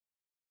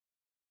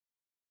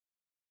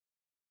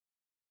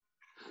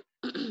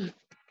Hi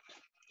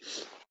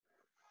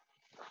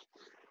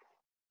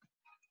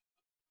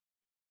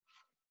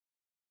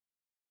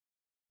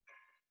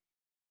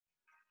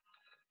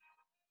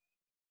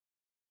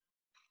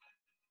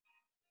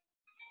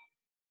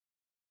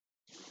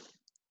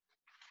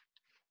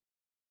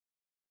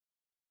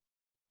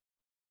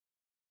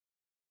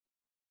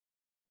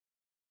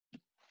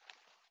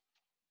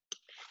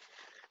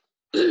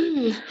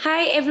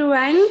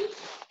everyone,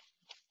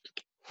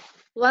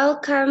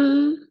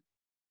 welcome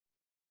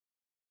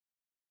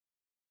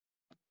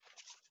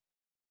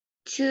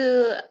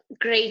to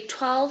grade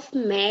 12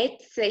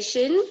 math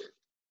session.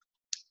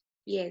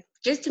 Yes,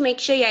 just to make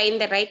sure you're in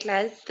the right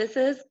class, this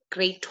is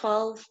grade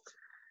 12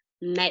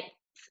 math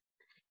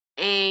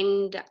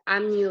and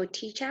I'm your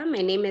teacher.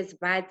 My name is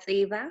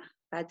Vatsiva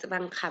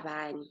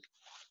Nkhabani.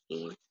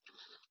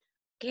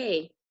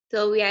 Okay,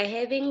 so we are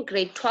having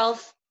grade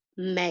 12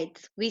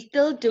 maths. We're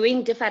still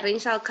doing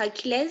differential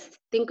calculus. I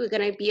think we're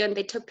gonna be on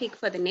the topic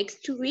for the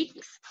next 2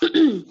 weeks.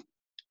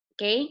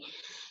 Okay,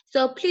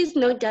 so please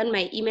note down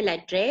my email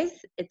address.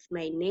 It's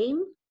my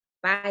name,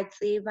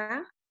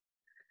 Vatsiva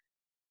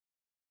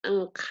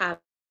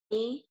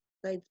Nkhabani.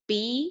 So it's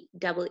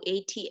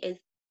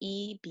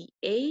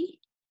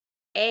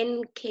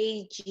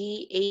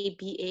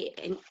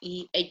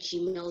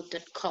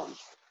BATSEBANKGABANE@gmail.com.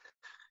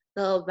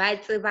 So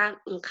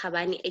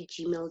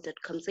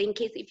vatsivankhabani@gmail.com. So in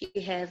case if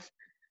you have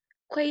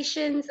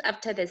questions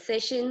after the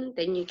session,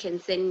 then you can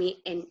send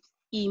me an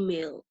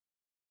email.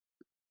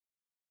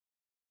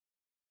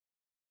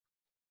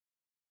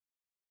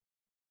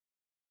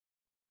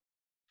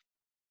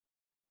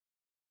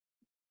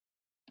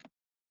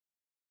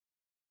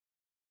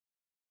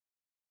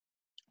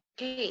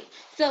 Okay,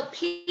 so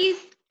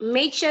please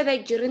make sure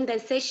that during the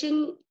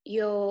session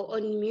you're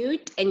on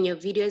mute and your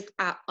videos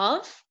are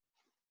off.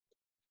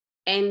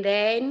 And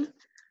then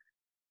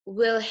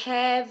we'll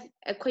have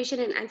a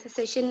question and answer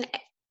session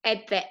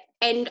at the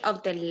end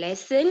of the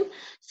lesson.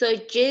 So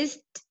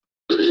just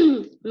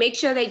make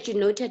sure that you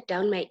noted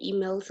down my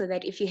email so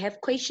that if you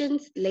have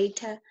questions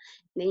later,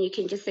 then you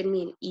can just send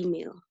me an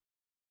email.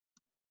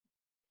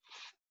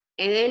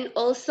 And then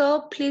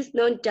also please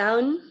note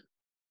down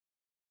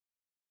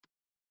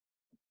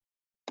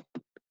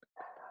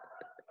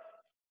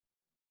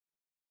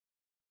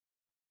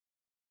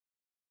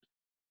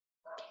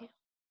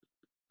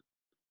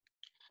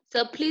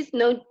So please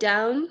note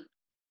down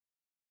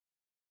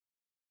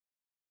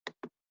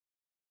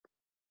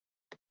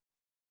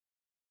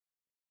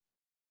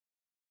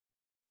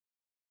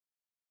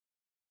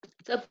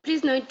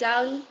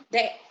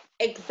the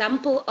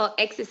example or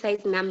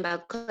exercise number,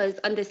 because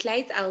on the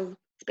slides I'll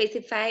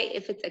specify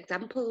if it's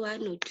example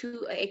 1 or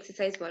 2 or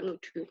exercise 1 or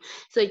 2.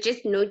 So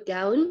just note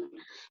down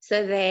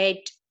so that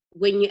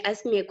when you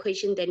ask me a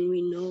question, then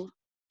we know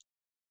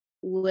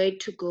where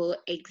to go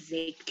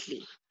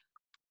exactly.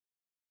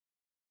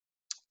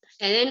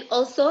 And then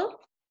also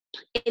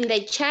in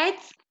the chat,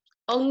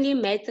 only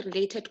math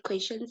related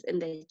questions in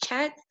the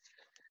chat.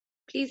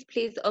 Please,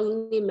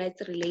 only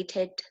math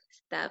related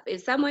stuff.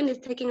 If someone is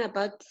talking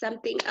about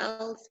something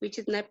else which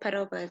is not part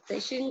of our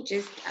session,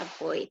 just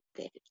avoid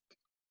that.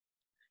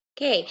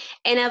 Okay,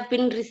 and I've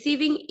been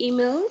receiving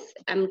emails.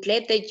 I'm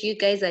glad that you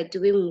guys are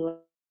doing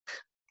well.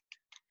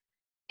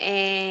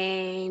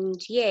 And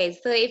yeah,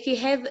 so if you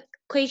have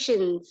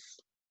questions,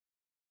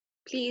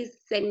 please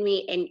send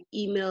me an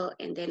email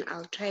and then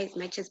I'll try as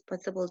much as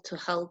possible to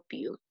help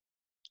you.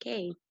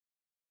 Okay.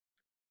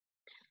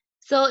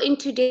 So in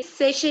today's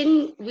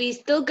session, we're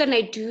still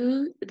gonna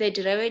do the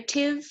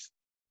derivative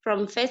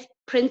from first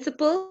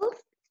principles.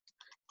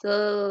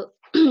 So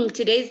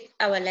today's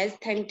our last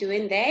time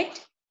doing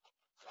that.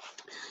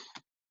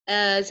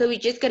 So we're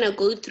just gonna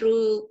go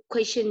through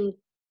question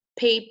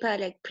paper,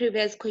 like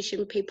previous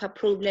question paper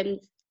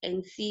problems,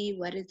 and see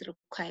what is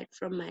required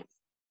from us.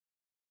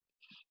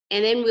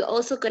 And then we're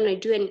also gonna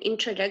do an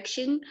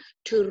introduction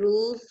to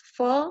rules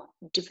for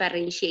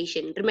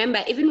differentiation.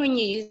 Remember, even when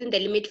you're using the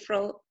limit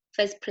for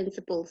first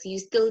principles, you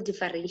still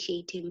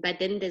differentiating, but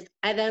then there's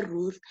other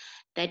rules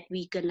that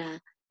we're gonna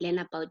learn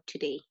about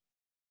today.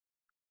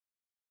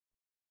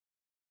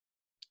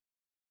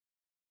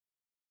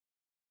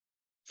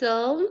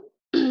 So,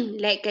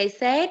 like I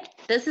said,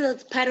 this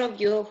is part of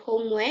your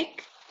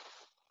homework,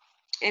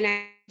 and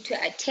I need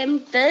to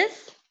attempt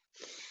this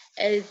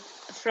as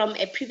from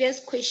a previous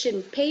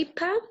question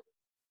paper.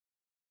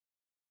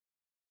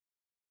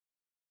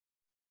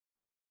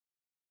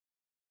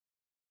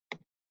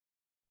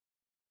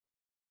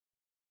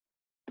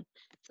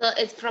 So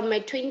it's from my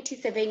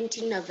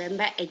 2017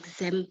 November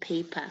exam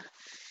paper.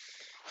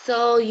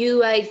 So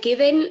you are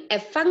given a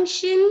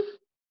function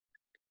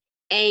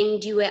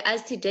and you were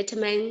asked to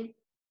determine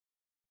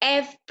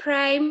f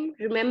prime.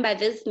 Remember,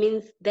 this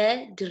means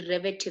the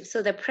derivative.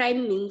 So the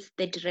prime means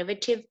the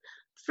derivative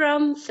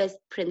from first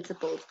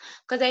principles.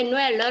 Because I know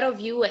a lot of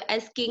you were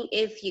asking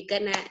if you're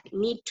gonna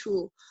need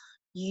to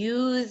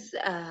use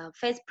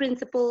first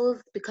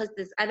principles because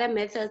there's other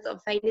methods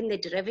of finding the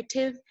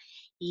derivative.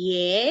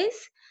 Yes,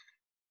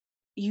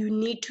 you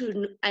need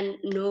to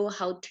know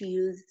how to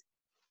use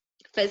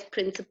first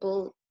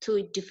principle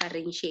to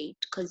differentiate,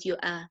 because you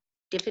are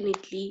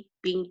definitely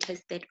being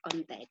tested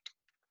on that.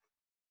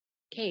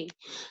 Okay,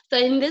 so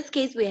in this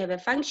case, we have a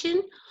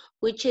function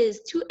which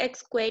is 2x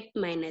squared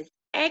minus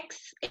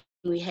x, and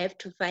we have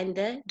to find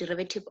the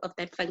derivative of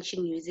that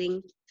function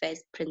using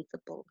first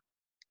principle.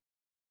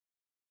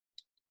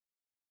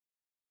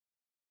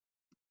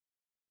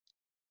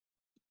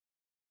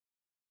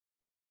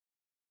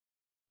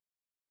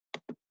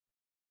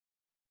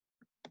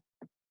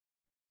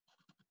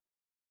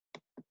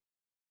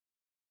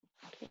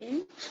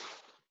 Okay.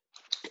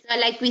 So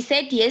like we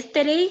said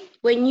yesterday,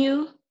 when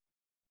you,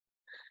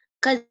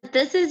 because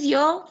this is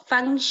your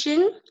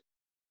function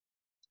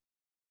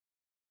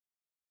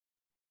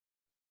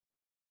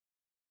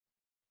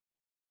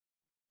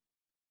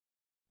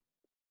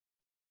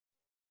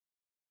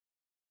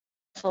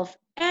of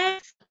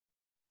x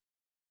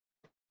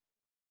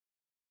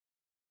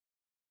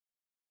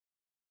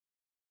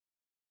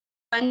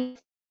one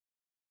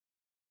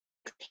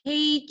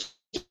h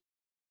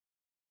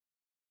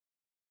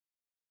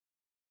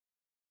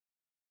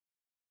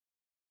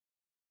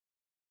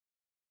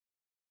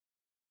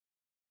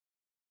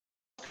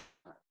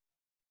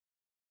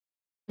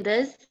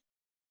this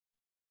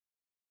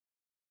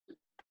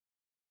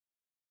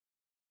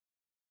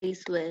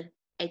is with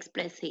x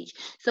plus h.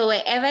 So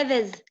wherever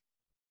there's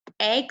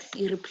x,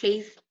 you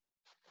replace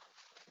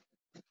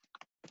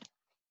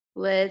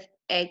with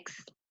x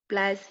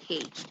plus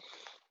h.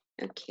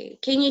 Okay,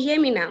 can you hear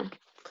me now?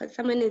 Because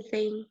someone is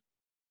saying,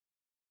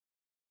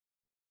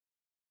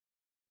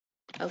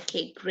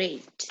 okay,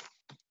 great.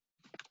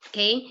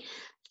 Okay,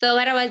 so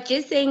what I was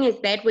just saying is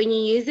that when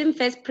you're using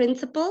first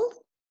principles,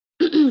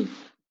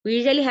 we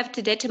usually have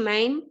to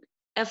determine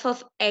f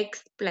of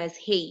x plus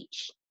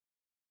h.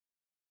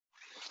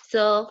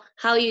 So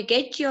how you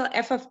get your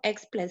f of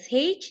x plus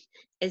h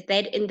is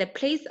that in the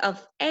place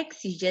of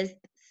x, you just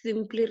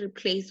simply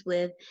replace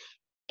with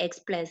x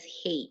plus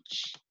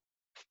h.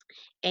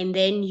 And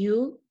then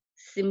you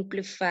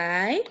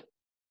simplify.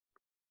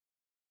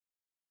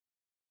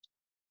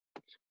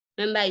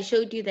 Remember, I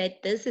showed you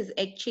that this is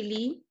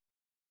actually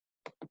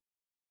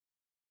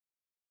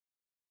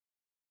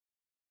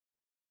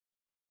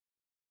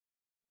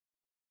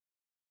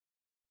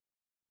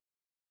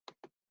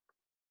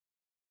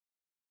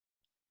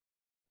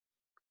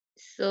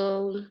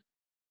so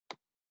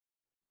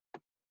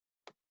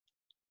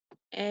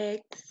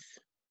x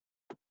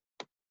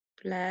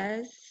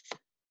plus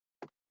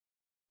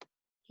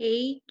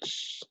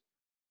h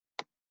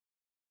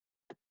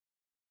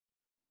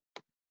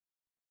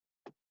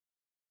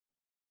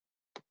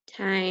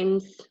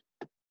times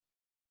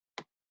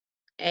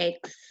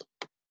x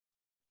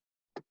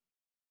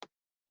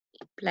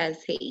plus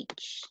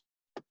h.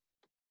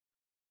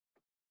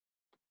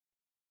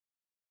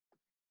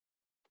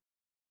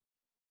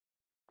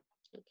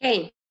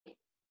 Okay,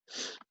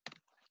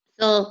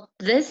 so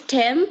this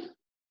term,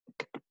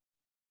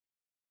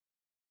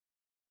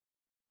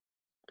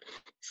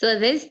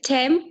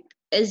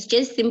 is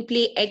just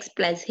simply x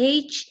plus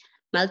h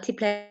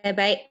multiplied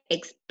by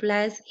x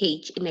plus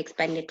h in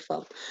expanded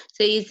form.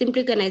 So you're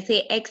simply gonna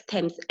say x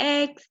times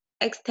x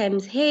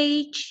times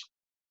h,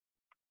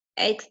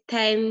 x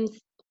times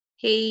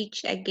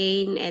h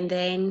again, and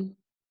then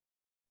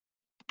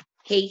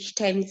h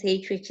times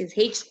h, which is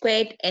h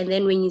squared, and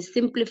then when you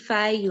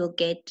simplify, you'll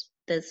get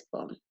this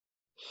form.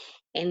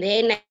 And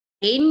then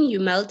again, you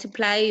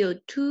multiply your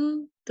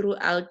 2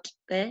 throughout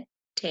the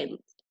terms,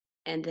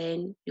 and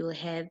then you'll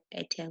have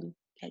a term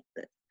like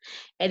this.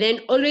 And then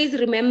always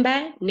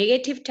remember,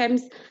 negative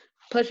times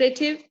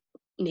positive,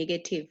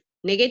 negative.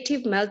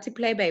 Negative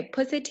multiplied by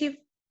positive,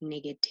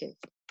 negative.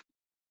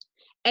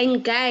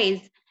 And guys,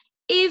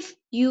 if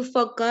you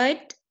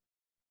forgot,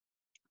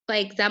 for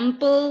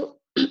example,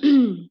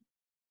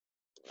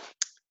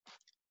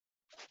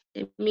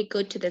 let me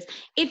go to this.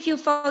 If you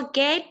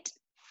forget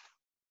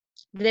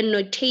the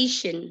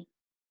notation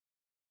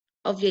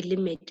of your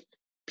limit,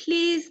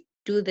 please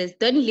do this.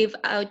 Don't leave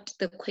out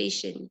the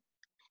question.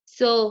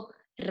 So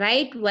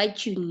write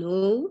what you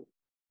know,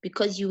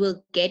 because you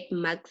will get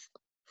marks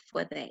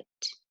for that.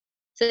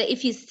 So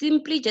if you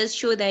simply just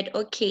show that,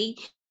 okay,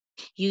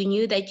 you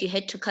knew that you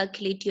had to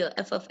calculate your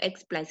f of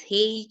x plus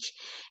h,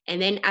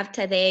 and then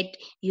after that,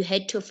 you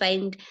had to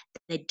find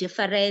the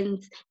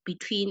difference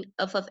between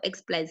f of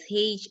x plus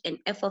h and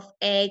f of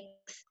x,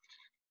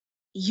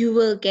 you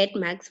will get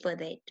marks for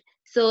that.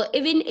 So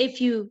even if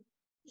you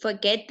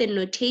forget the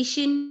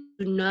notation,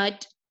 do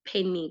not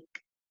panic.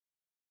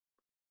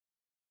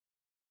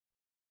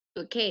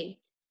 Okay,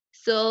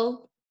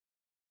 so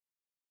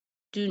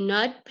do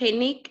not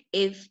panic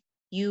if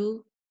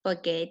you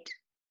forget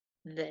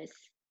this.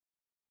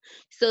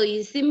 So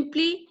you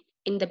simply,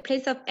 in the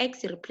place of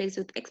x, you replace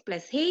with x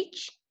plus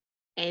h,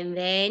 and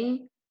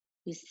then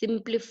you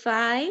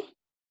simplify.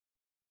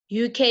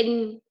 You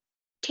can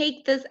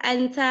take this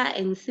answer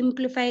and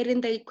simplify it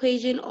in the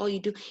equation, or you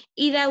do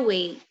either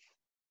way.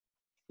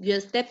 Your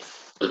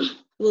steps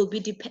will be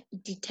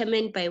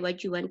determined by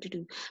what you want to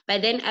do.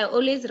 But then I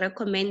always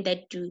recommend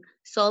that to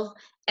solve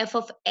f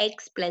of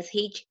x plus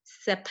h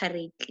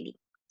separately.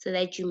 so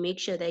that you make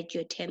sure that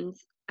your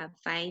terms are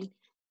fine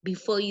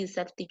before you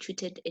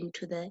substitute it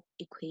into the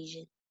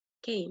equation.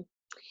 Okay.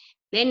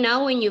 Then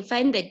now when you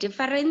find the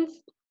difference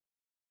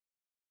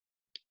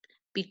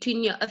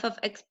between your f of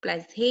x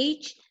plus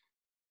h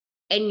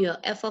and your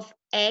f of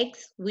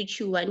x, which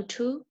you want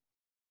to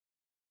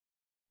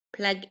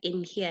plug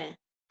in here,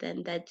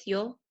 then that's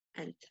your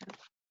answer.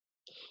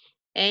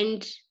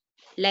 And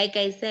like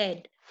I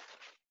said,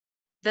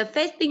 the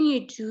first thing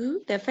you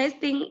do,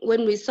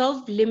 when we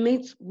solve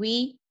limits,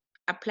 we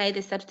apply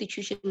the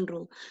substitution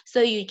rule.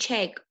 So you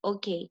check,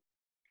 okay,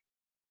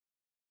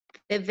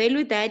 the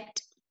value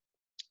that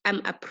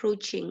I'm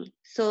approaching.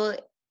 So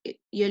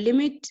your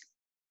limit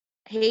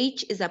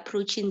h is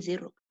approaching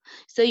 0.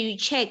 So you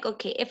check,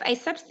 okay, if I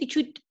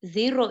substitute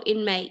 0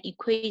 in my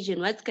equation,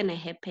 what's going to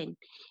happen?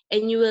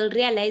 And you will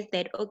realize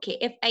that, okay,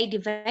 if I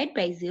divide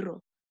by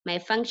 0, my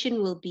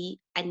function will be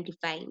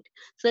undefined.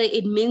 So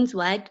it means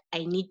what?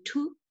 I need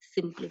to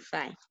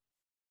simplify.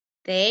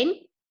 Then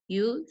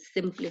you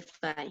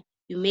simplify.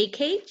 You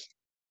make h.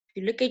 If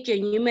you look at your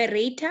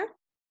numerator,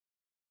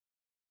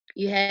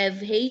 you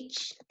have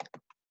h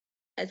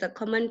as a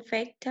common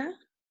factor.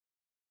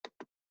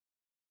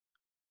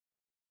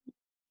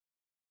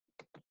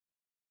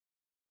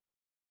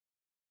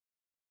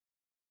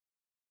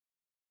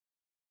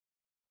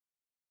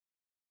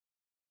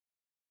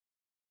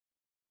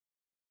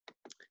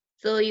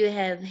 So you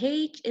have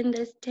h in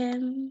this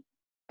term,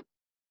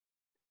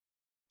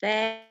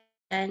 that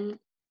one,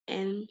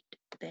 and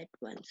that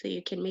one. So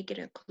you can make it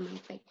a common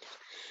factor.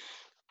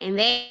 And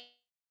then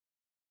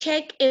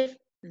check if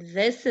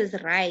this is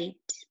right.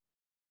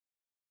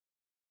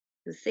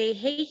 You say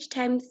h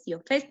times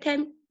your first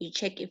term, you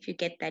check if you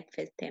get that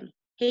first term.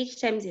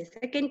 H times your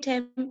second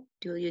term,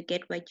 do you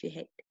get what you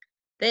had?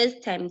 This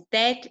times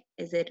that,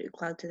 is it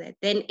equal to that?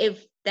 Then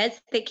if that's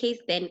the case,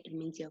 then it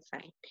means you're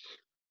fine.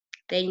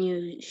 Then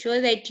you show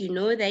that you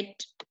know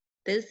that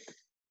this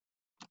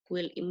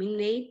will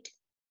eliminate.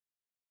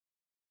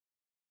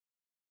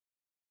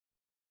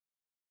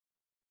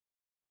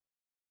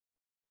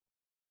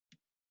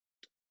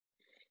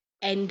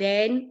 And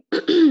then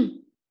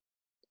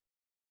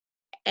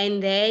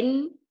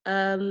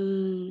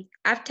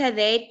after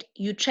that,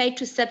 you try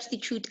to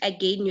substitute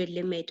again your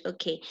limit.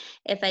 Okay,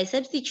 if I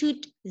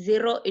substitute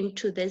 0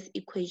 into this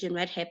equation,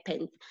 what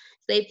happens?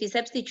 So if you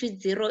substitute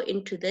 0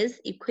 into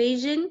this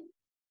equation,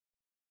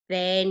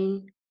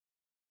 then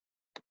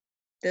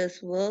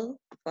this will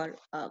fall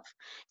off.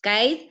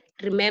 Guys,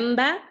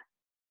 remember,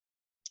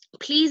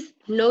 please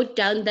note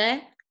down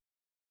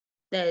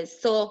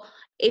so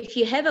if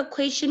you have a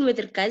question with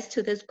regards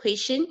to this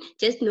question,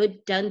 just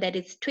note down that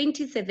it's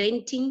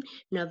 2017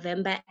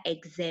 November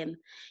exam.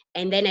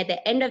 And then at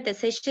the end of the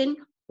session,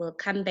 we'll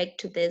come back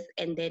to this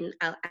and then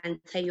I'll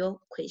answer your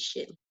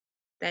question. Is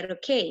that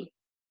okay?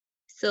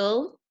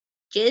 So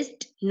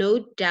just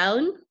note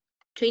down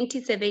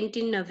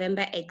 2017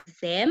 November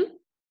exam.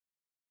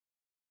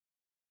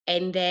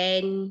 And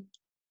then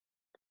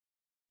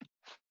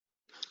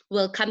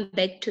we'll come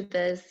back to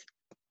this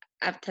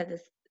after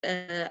this.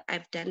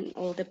 I've done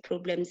all the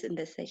problems in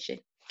the session.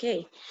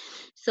 Okay,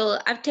 so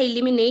after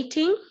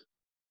eliminating,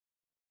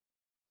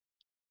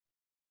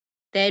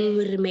 then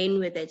we remain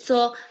with it.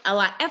 So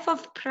our f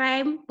of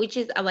prime, which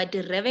is our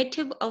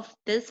derivative of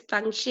this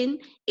function,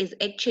 is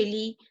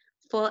actually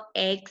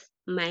 4x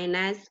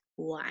minus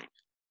 1.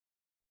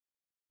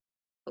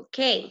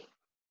 Okay,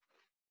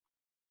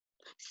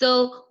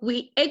 so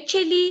we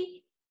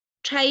actually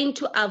trying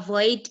to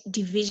avoid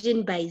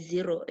division by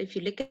 0. If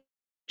you look at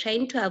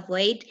trying to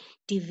avoid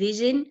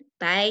division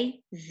by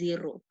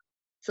 0.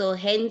 So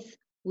hence,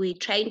 we're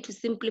trying to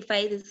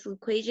simplify this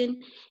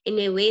equation in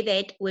a way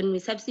that when we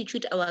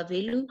substitute our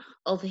value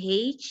of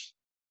h,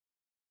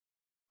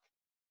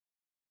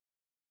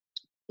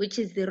 which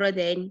is 0,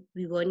 then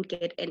we won't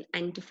get an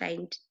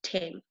undefined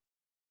term.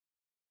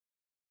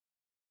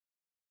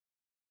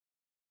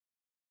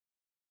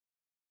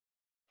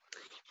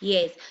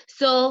 Yes,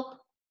 so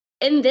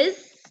in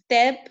this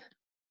step,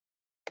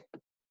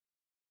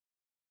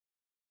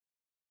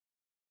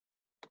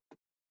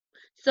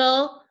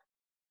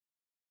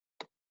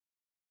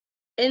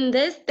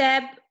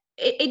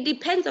 it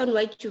depends on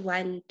what you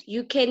want.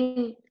 You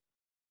can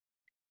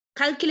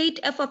calculate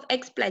f of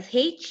x plus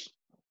h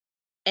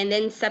and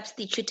then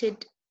substitute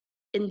it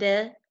in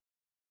the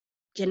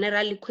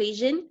general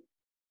equation,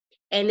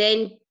 and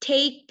then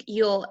take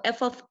your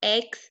f of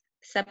x,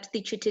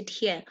 substitute it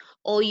here,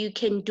 or you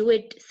can do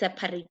it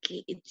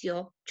separately. It's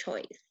your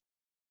choice.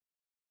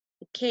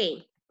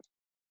 Okay.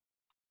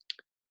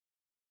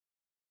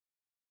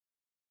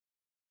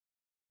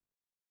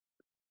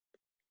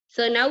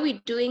 So now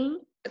we're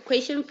doing a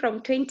question from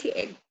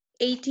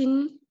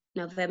 2018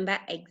 November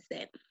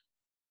exam.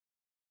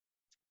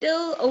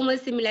 Still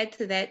almost similar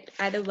to that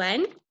other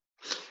one.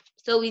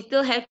 So we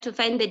still have to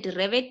find the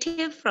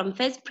derivative from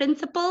first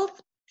principles,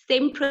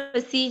 same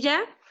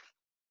procedure.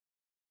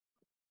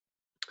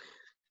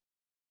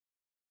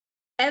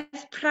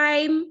 F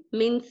prime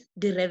means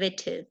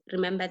derivative.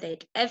 Remember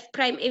that. F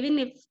prime, even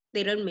if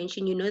they don't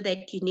mention, you know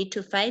that you need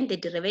to find the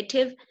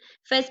derivative.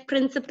 First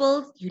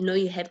principles, you know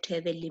you have to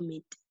have a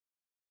limit.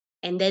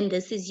 And then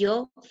this is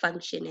your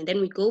function. And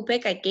then we go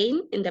back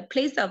again in the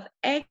place of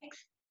x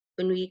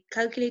when we're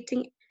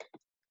calculating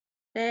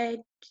that.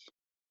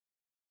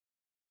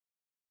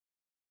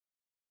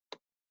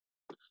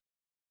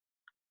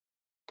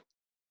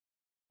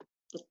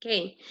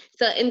 Okay,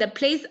 so in the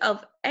place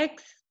of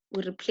x,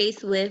 we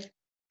replace with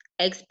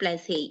x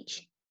plus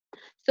h.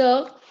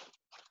 So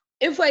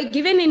if we're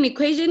given an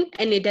equation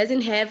and it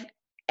doesn't have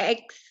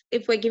x,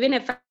 if we're given a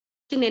function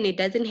and it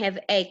doesn't have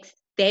x,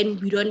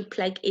 then we don't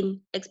plug in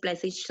x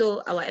plus h.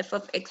 So our f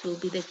of x will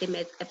be the same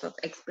as f of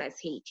x plus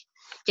h.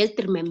 Just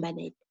remember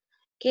that.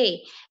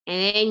 Okay,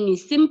 and then you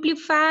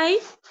simplify.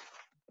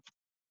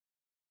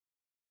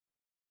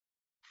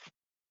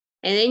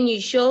 And then you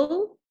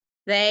show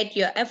that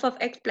your f of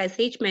x plus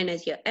h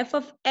minus your f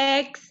of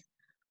x,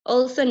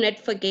 also not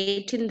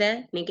forgetting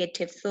the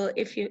negative. So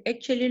if you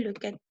actually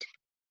look at,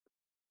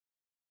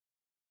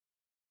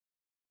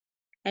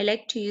 I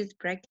like to use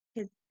brackets,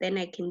 then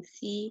I can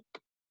see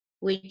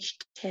which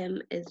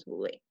term is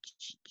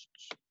which.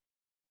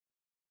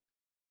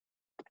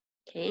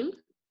 Okay.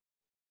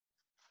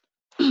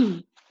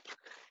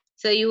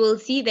 So you will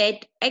see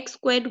that x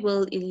squared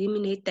will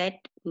eliminate that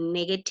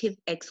negative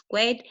x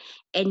squared,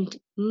 and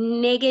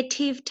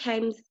negative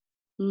times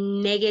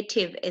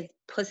negative is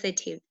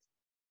positive.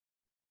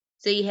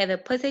 So you have a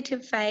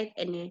positive 5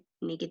 and a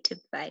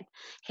negative 5.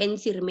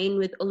 Hence, you remain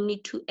with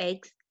only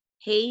 2x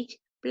h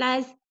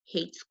plus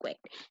h squared.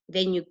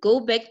 Then you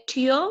go back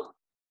to your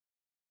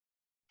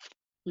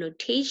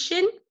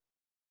notation.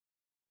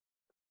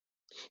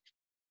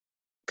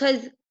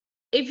 Because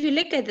if you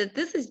look at it,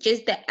 this is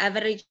just the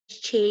average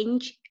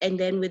change and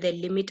then with a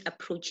limit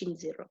approaching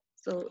 0.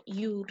 So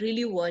you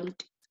really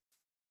won't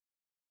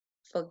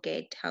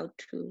forget how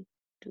to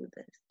do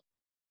this.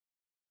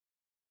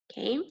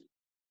 Okay.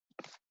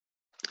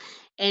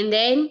 And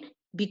then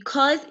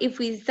because if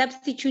we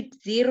substitute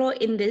 0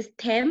 in this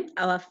term,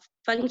 our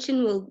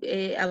function will,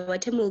 our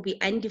term will be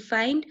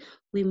undefined.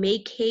 We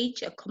make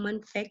h a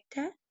common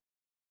factor.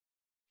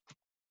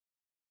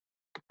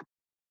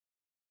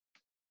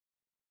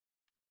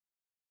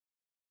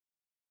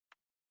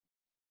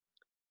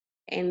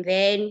 And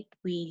then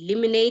we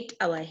eliminate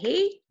our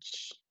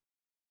h.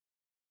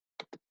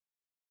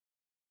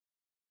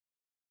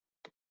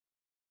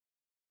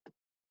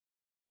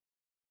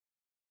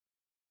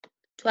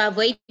 To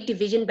avoid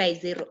division by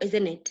 0,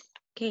 isn't it?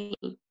 Okay.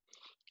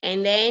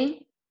 And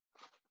then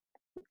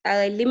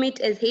our limit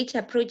as h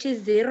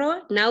approaches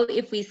 0. Now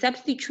if we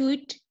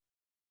substitute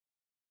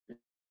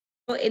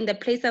in the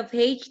place of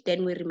h,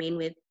 then we remain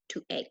with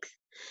 2x.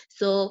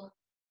 So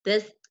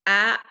this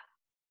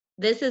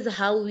is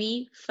how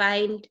we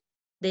find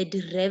the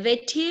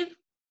derivative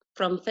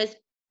from first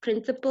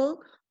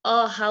principle,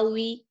 or how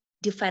we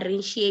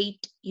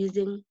differentiate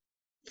using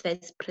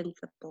first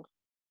principle.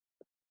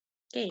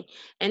 Okay,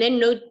 and then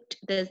note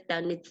this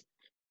down, it's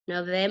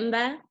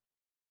November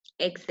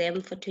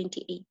exam for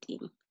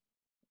 2018.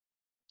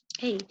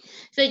 Okay,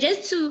 so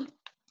just to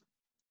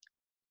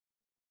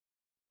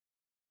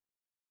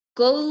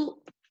go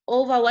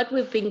over what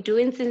we've been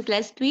doing since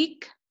last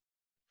week.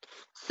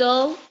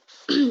 So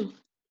the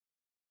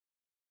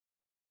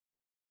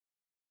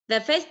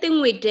first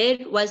thing we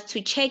did was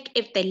to check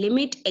if the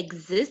limit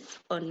exists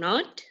or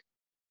not.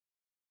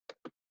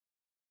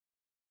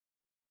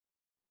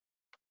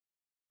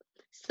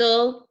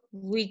 So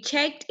we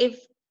checked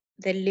if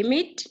the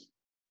limit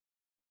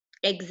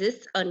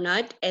exists or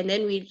not, and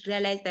then we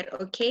realized that,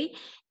 okay,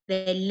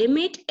 the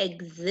limit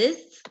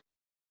exists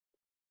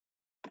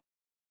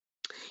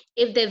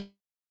if the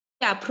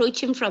are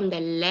approaching from the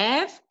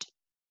left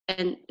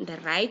and the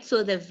right.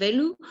 So the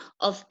value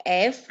of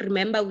f,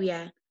 remember we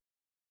are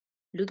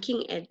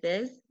looking at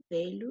this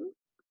value.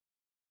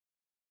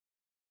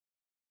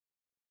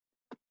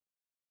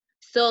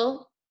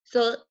 So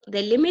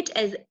the limit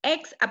as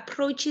x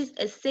approaches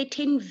a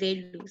certain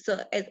value. So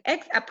as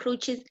x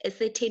approaches a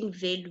certain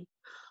value,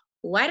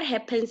 what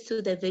happens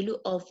to the value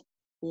of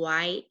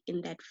y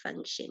in that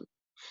function?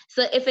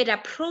 So if it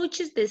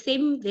approaches the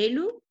same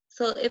value,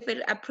 so if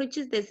it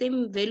approaches the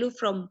same value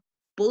from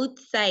both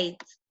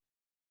sides,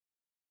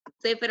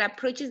 so if it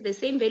approaches the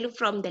same value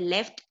from the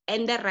left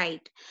and the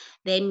right,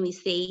 then we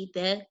say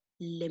the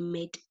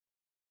limit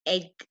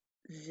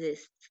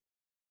exists.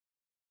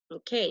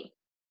 Okay.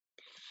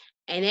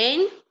 And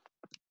then,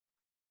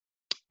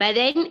 but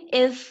then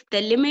if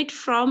the limit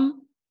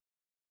from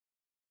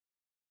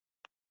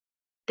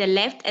the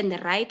left and the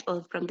right,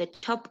 or from the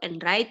top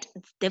and right,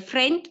 is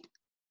different,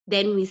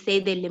 then we say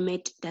the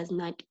limit does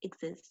not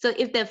exist. So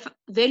if the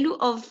value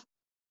of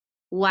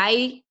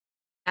y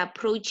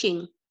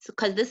approaching,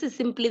 because this is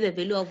simply the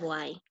value of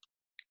y,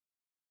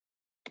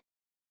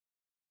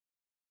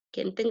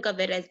 can think of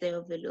it as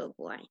the value of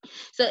y.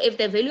 So if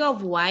the value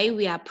of y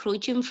we are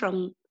approaching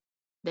from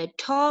the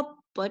top,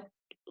 but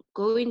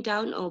going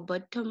down or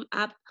bottom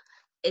up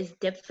is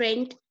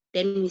different,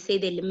 then we say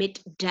the limit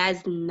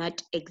does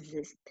not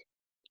exist.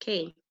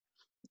 Okay.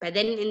 But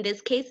then in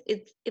this case,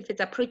 if it's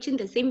approaching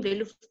the same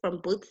value from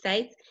both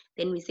sides,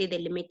 then we say the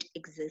limit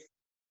exists.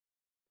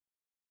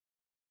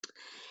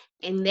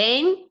 And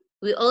then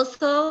we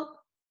also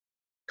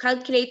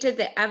calculated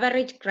the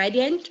average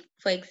gradient.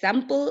 For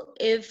example,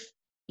 if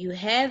you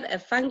have a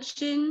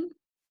function,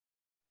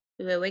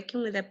 we were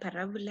working with a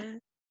parabola.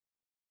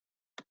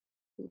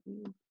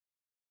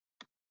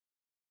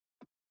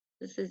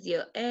 This is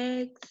your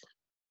x.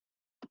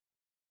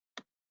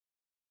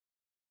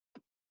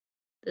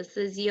 This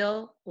is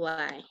your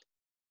y.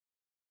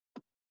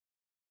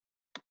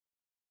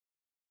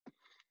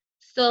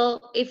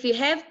 So if you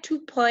have 2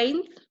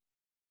 points,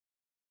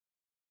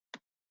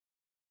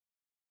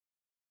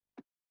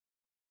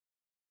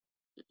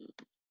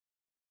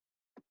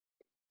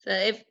 so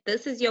if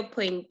this is your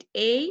point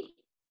A,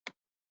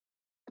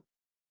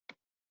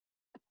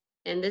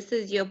 and this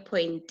is your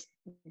point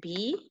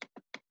B,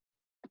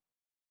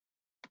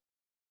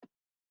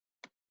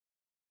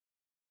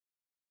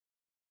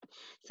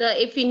 so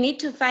if you need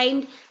to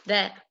find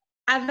the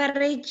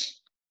average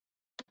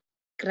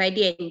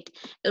gradient,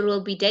 it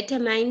will be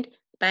determined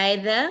by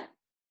the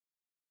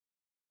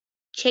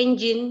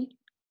change in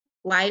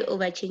y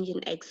over change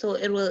in x. So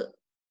it will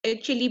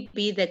actually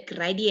be the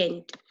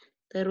gradient.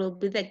 There will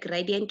be the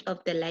gradient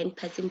of the line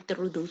passing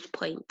through those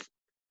points.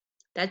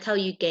 That's how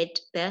you get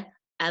the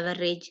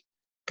average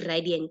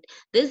gradient.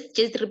 This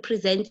just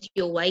represents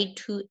your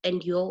y2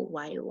 and your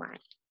y1.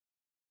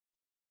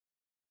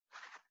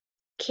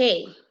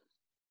 Okay.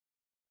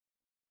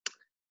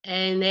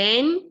 And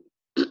then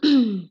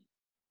and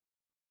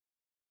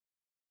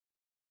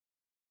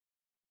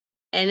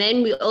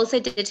then we also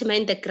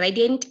determine the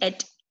gradient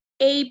at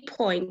a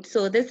point.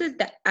 So this is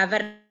the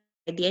average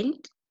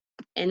gradient.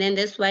 And then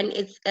this one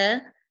is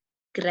a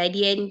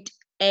gradient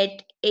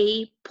at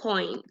a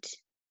point.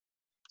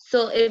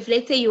 So if,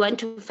 let's say, you want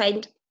to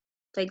find,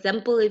 for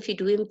example, if you're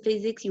doing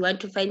physics, you want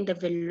to find the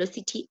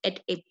velocity at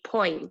a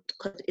point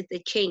because it's a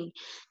chain,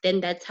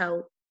 then that's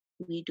how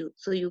we do.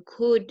 So you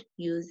could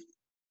use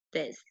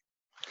this.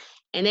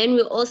 And then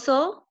we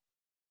also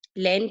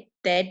learned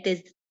that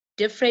there's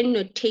different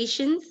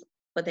notations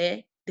for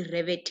the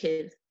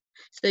derivative.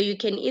 So you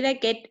can either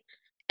get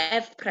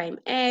f prime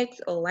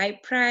x or y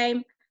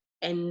prime,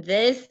 and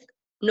this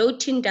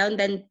noting down,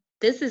 then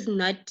this is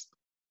not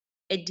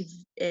a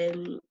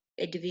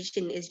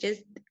division, is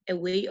just a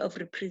way of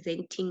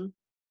representing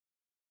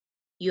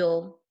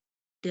your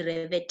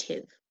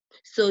derivative.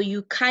 So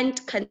you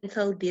can't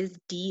cancel this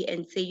d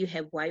and say you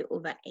have y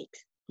over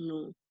x.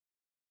 No.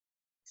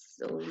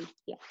 So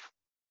yeah.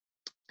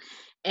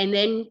 And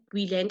then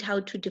we learned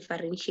how to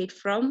differentiate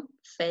from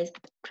first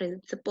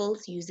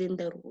principles using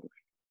the rule.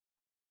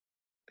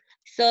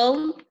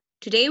 So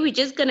today we're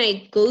just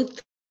gonna go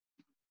through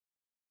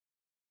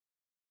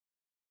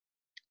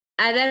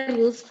other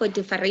rules for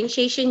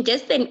differentiation,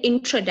 just an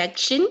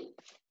introduction.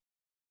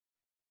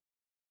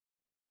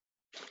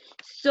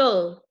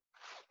 So,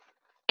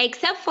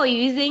 except for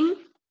using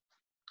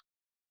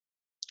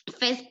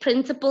first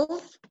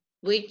principles,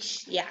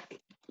 which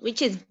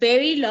is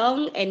very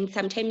long, and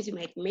sometimes you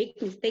might make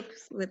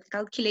mistakes with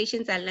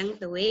calculations along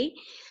the way,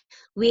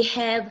 we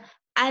have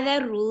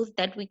other rules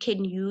that we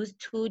can use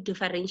to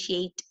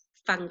differentiate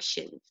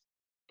functions.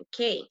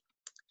 Okay,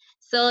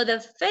 so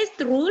the first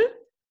rule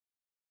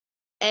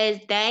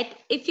is that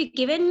if you're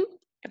given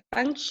a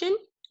function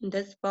in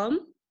this form,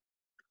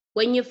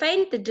 when you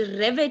find the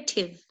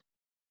derivative,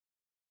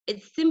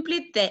 it's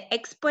simply the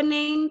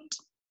exponent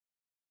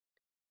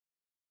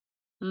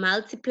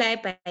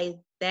multiplied by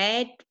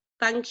that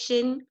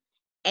function,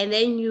 and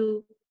then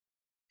you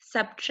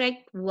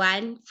subtract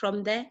 1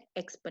 from the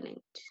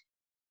exponent.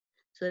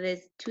 So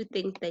there's 2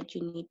 things that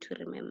you need to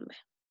remember.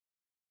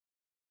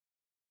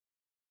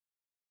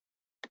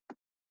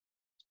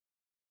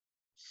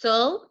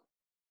 So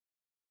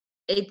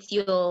it's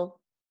your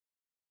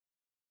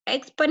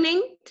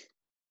exponent,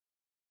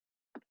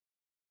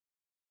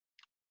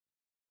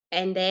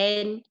 and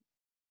then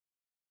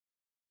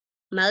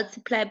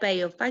multiply by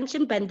your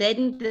function, but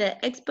then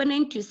the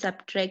exponent you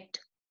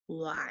subtract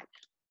 1.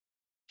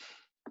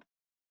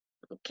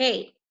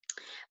 Okay,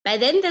 but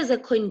then there's a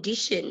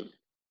condition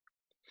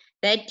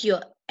that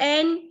your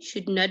n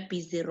should not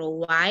be 0.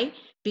 Why?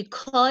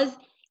 Because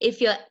if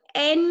your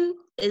n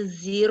is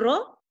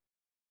 0,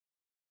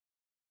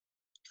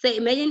 so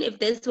imagine if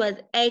this was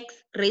x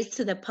raised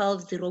to the power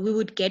of 0, we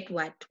would get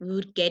what? We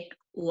would get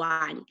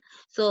 1.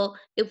 So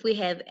if we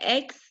have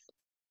x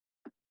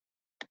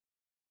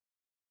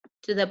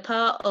to the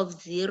power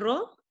of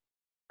 0,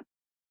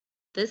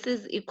 this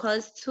is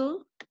equals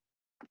to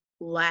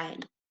 1.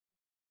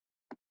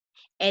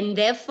 And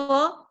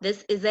therefore,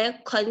 this is a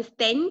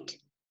constant,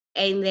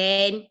 and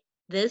then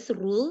this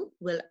rule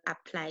will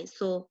apply.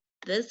 So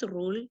this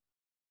rule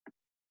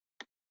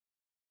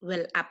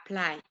will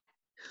apply.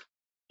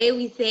 Here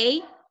we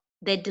say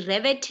the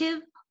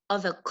derivative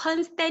of a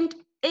constant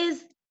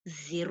is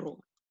 0.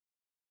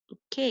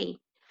 Okay,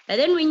 but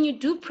then when you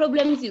do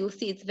problems, you'll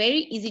see it's very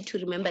easy to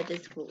remember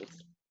these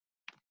rules.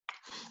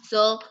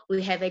 So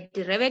we have a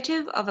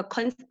derivative of a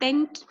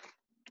constant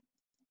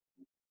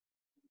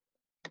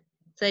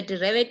So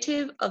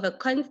derivative of a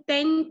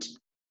constant,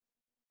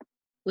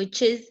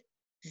 which is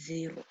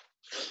 0.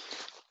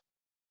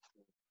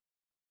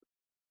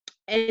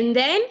 And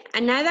then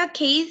another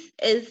case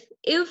is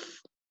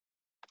if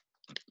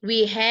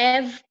we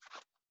have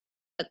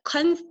a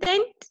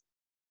constant.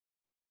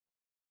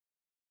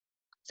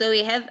 So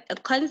we have a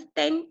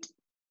constant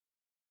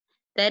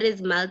that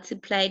is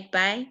multiplied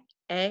by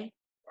a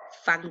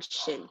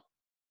function.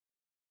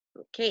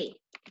 Okay.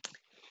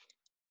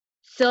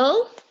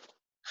 So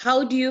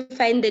how do you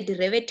find the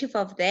derivative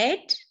of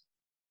that?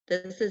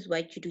 This is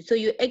what you do. So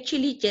you're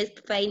actually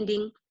just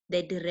finding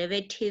the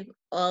derivative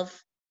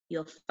of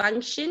your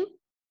function,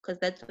 because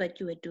that's what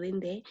you were doing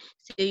there.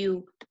 So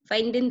you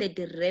finding the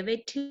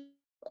derivative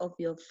of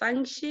your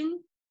function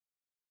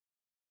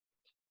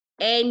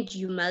and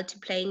you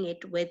multiplying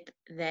it with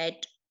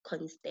that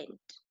constant.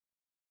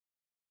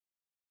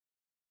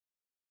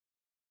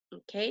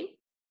 Okay.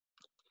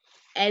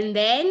 And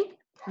then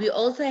we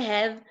also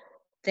have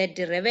the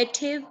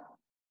derivative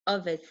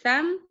of a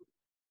sum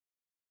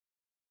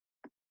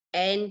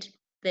and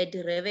the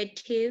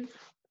derivative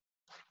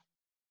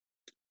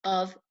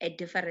of a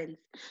difference.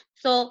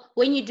 So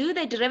when you do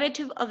the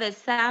derivative of a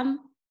sum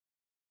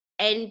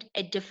and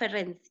a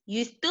difference,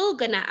 you're still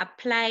gonna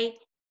apply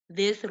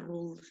these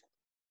rules,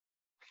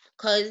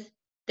 because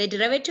the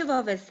derivative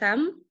of a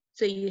sum,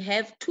 so you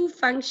have two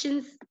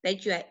functions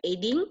that you are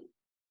adding,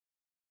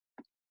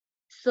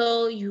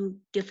 so you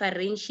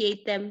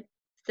differentiate them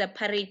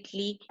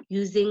separately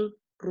using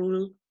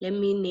rule. Let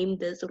me name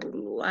this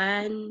rule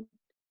 1,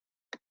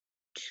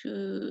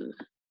 2,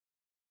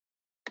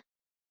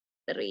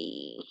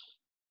 3,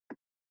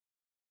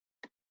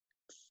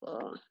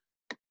 4,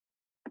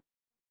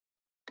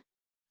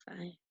 5.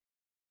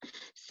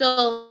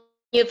 So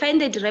you find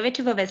the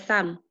derivative of a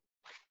sum,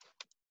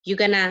 you're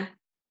gonna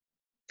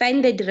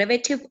find the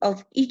derivative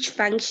of each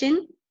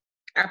function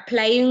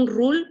applying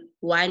rule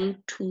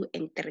 1, 2,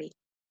 and 3.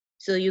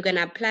 So you're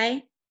gonna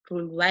apply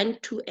rule 1,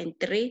 2, and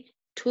 3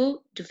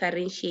 to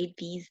differentiate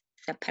these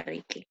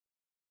separately.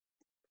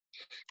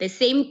 The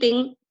same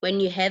thing when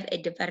you have a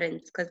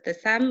difference, because the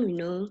sum, you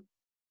know,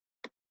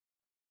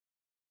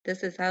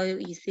 this is how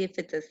you see if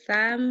it's a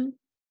sum,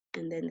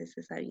 and then this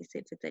is how you see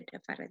if it's a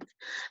difference.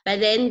 But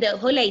then the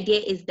whole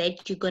idea is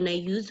that you're gonna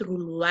use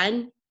rule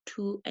 1,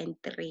 2, and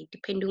 3,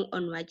 depending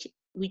on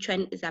which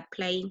one is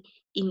applying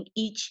in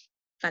each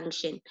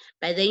function.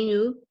 But then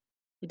you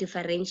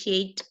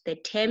differentiate the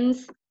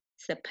terms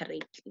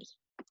separately.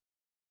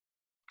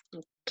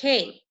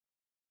 Okay.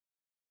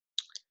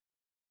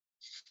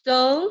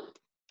 So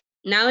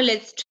now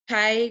let's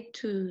try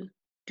to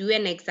do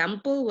an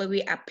example where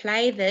we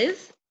apply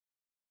this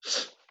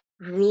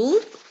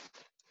rule.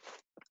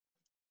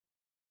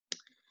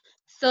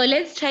 So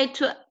let's try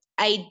to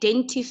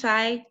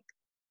identify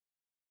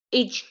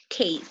each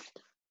case.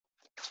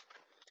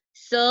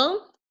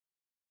 So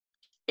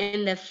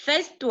in the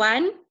first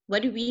one,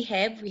 what do we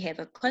have? We have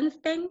a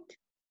constant,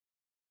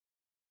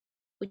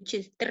 which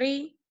is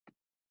 3.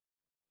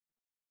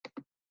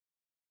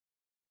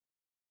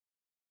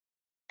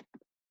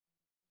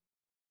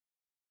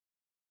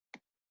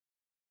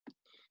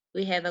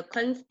 We have a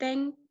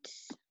constant.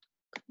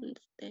 And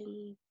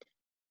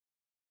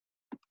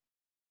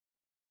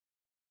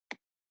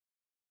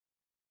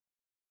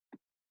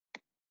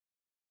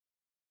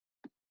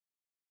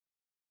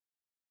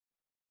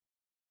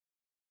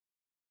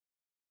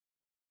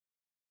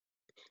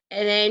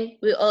then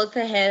we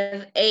also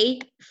have a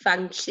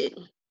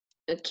function.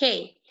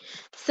 Okay,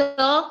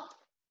 so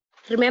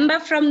remember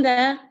from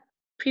the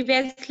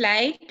previous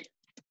slide,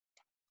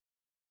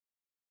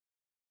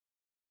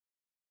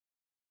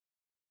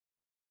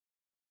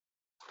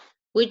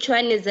 which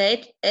one is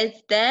it?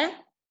 It's the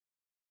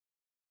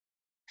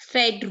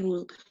third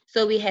rule.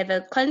 So we have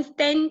a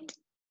constant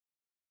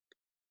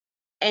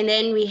and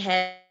then we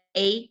have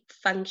a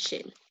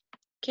function.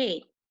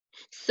 Okay,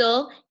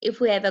 so if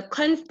we have a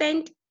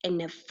constant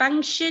and a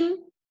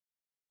function,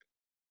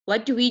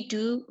 what do?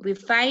 We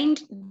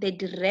find the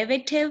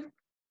derivative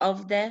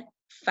of the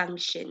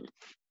function.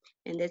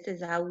 And this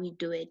is how we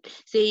do it.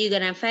 So you're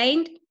gonna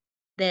find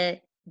the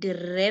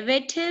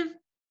derivative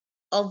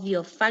of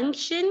your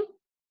function.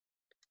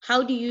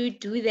 How do you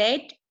do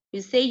that? You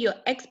say your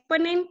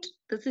exponent,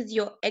 this is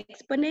your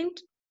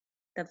exponent,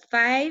 the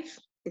 5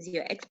 is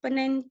your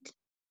exponent.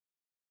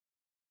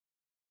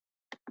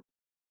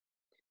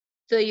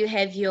 So you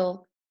have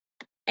your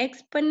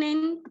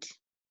exponent,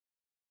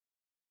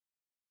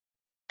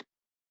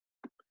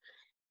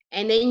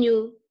 and then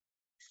you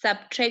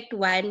subtract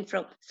 1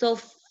 from, so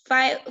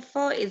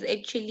 4 is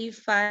actually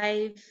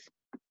 5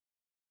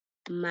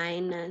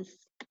 minus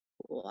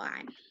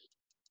 1.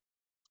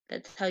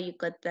 That's how you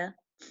got the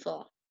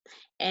 4.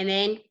 And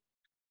then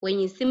when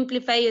you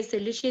simplify your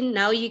solution,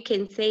 now you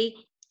can say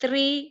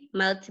 3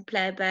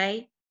 multiplied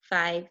by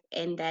 5,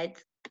 and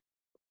that's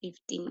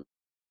 15x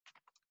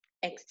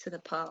to the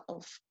power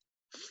of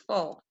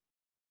 4.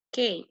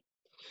 Okay.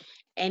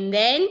 And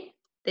then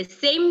the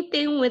same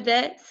thing with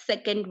the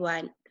second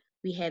one.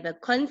 We have a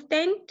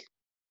constant.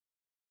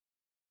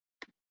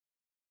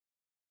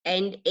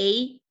 and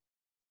a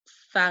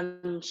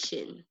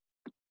function.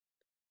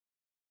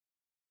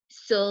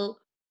 So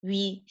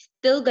we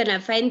still gonna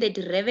find the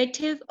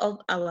derivative of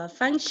our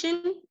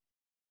function,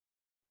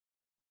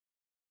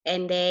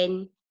 and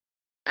then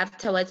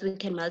afterwards we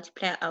can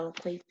multiply our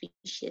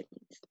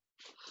coefficients.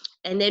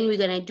 And then we're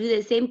gonna do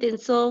the same thing.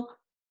 So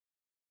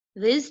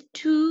this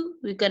 2,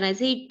 we're gonna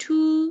say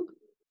 2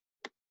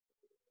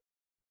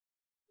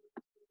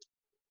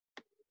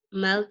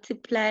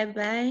 multiplied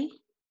by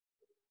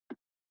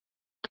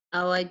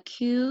our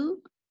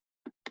q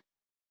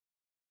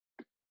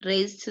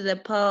raised to the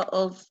power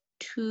of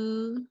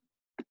 2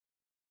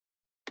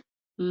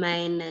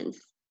 minus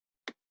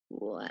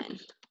 1.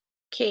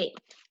 Okay,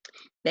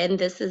 then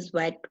this is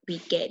what we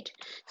get.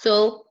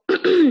 So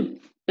when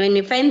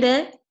we find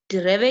the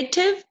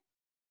derivative,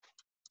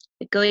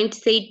 we're going to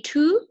say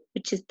 2,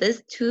 which is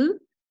this 2,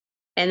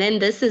 and then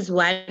this is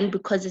 1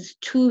 because it's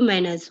 2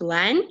 minus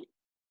 1,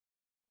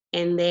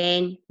 and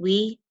then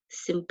we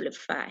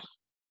simplify.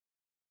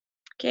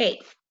 Okay,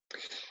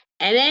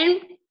 and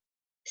then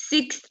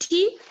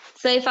 60.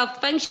 So if our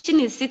function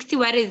is 60,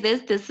 what is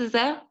this? This is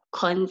a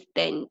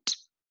constant.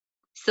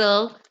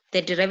 So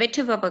the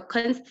derivative of a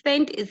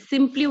constant is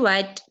simply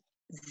what?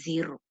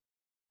 0.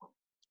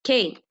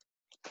 Okay.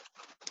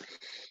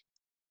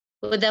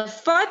 For the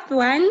fourth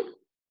one,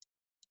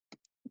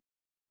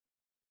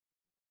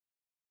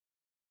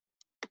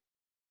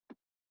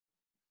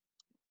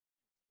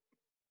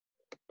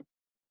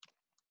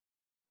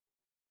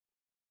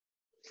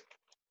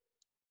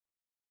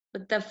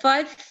 with the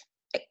fourth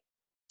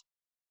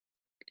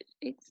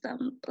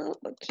example,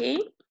 okay.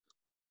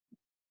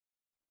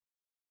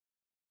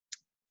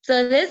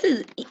 So this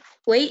is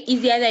way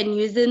easier than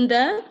using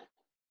the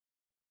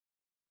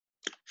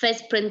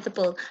first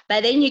principle,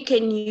 but then you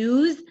can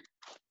use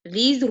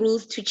these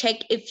rules to check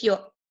if your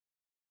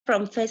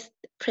from first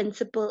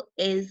principle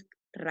is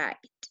right.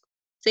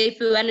 So if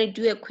you want to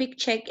do a quick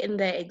check in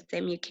the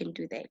exam, you can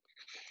do that.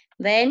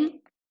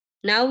 Then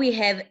now we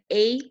have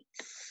a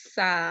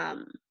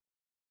sum.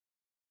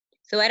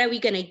 So what are we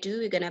going to do?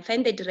 We're going to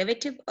find the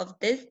derivative of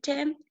this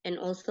term and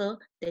also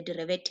the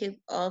derivative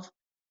of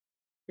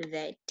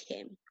that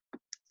term.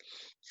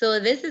 So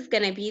this is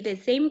going to be the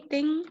same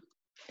thing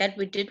that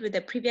we did with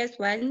the previous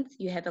ones.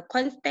 You have a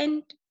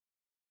constant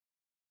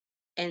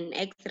and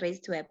x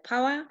raised to a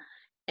power,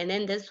 and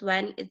then this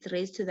one is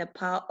raised to the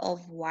power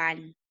of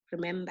 1.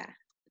 Remember,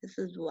 this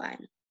is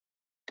 1.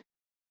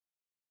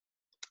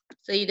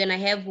 So you're going to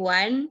have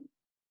 1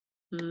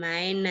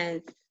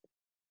 minus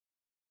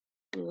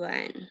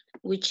 1,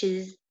 which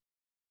is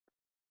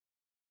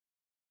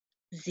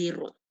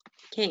 0.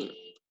 Okay.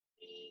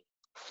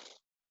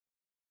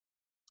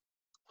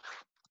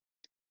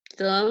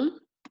 So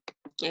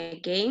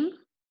again,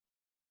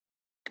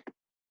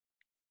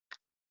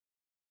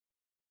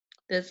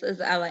 this is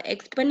our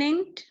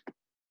exponent.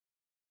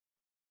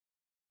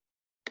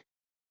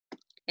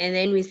 And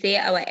then we say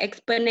our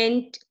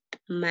exponent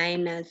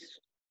minus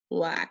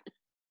 1,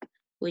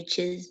 which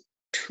is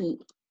 2.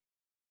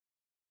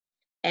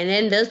 And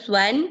then this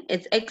one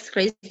is x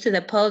raised to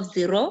the power of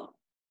 0,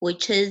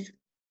 which is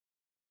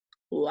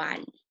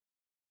 1.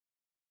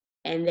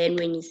 And then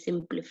when you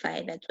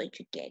simplify, that's what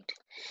you get.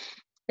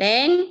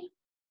 Then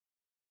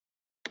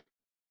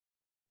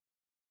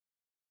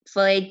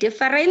for a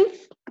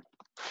difference,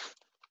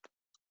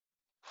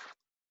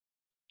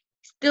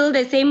 still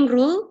the same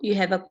rule. You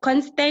have a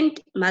constant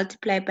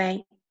multiplied by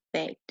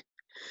that.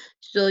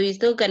 So you're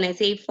still going to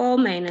say 4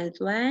 minus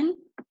 1.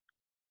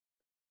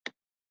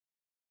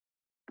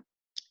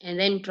 And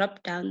then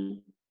drop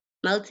down,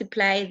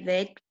 multiply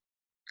that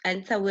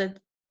answer with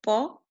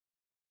 4.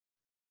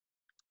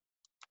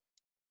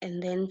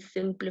 And then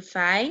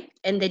simplify.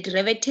 And the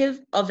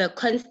derivative of a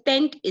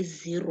constant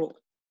is 0.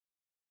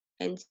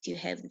 Hence you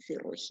have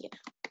 0 here.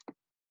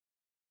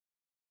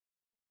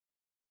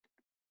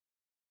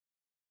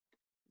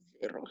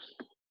 0.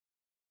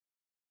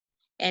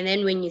 And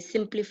then when you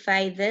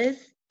simplify this,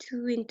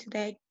 2 into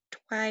that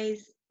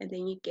twice, and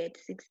then you get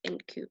 6n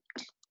cubed.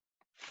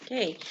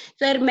 Okay,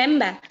 so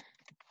remember,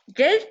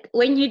 just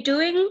when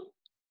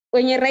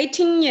you're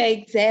writing your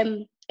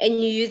exam and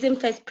you're using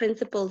first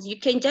principles, you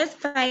can just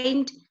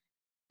find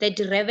the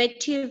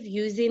derivative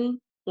using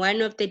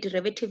one of the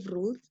derivative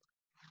rules.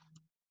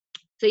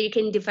 So you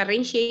can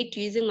differentiate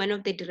using one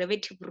of the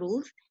derivative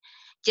rules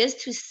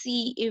just to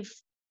see if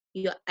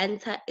your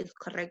answer is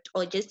correct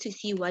or just to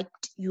see what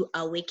you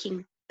are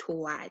working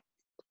towards.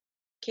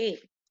 Okay.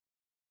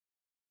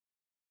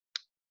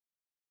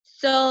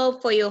 So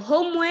for your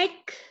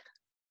homework,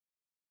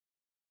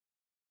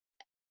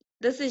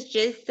 this is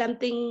just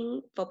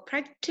something for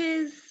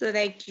practice so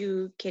that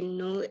you can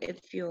know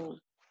if you're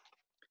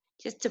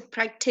just to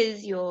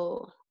practice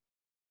your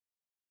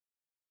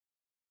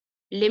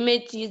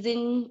limits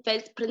using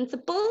first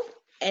principle,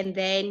 and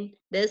then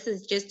this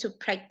is just to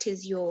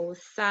practice your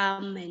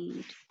sum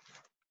and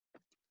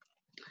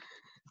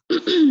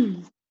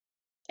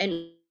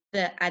and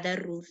the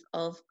other rules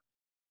of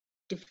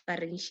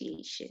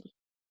differentiation.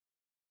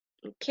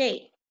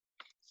 Okay,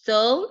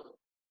 so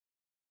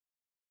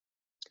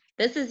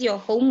This is your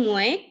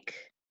homework.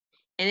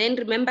 And then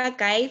remember,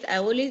 guys, I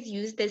always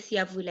use the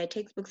Siyavula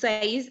textbook. So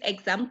I use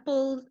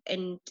examples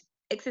and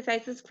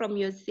exercises from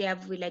your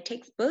Siyavula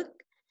textbook.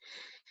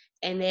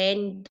 And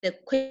then the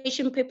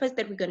question papers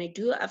that we're going to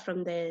do are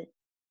from the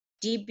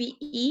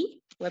DBE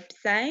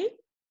website.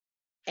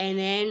 And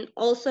then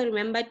also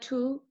remember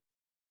to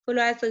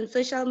follow us on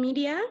social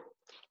media.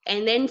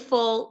 And then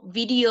for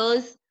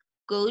videos,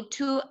 go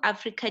to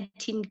Africa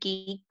Teen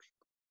Geeks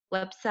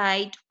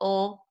website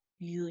or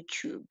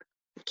YouTube.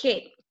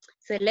 Okay,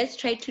 so let's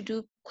try to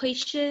do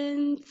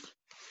questions.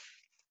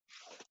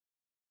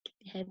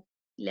 We have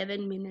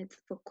 11 minutes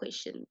for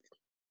questions.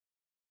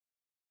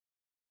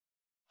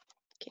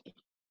 Okay,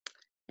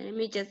 let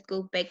me just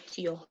go back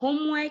to your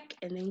homework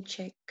and then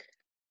check.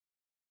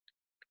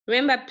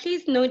 Remember,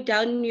 please note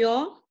down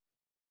your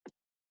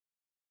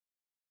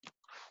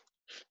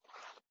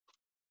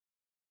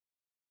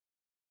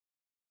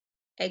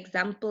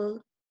example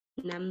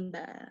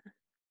number.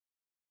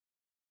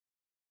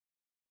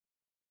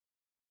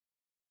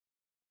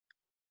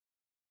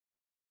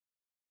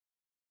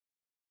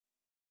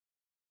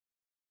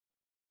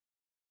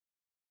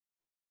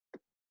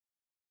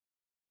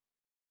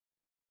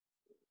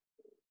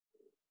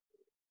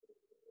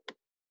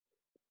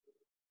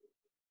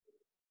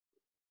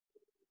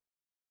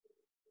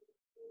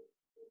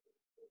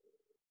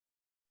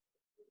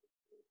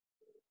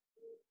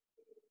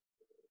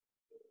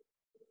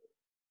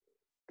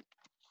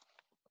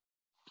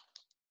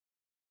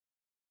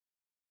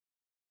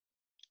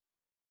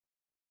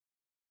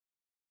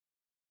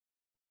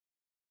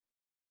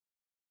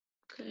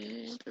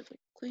 Okay, that's a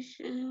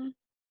question.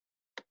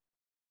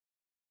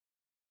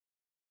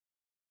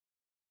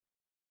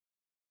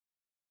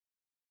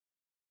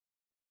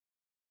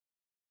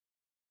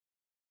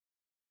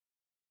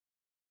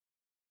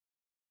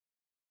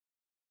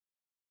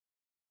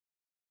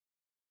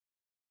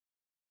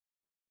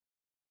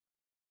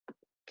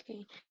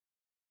 Okay,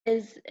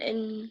 there's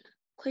a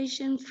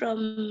question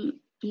from,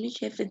 I'm not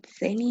sure if it's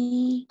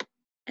Zeni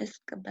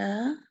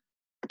Escobar.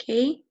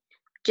 Okay,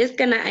 just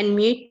gonna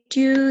unmute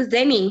you,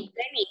 Zeni.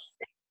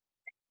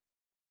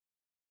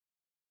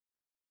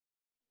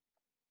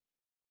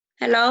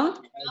 Hello?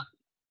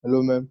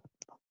 Hello, ma'am.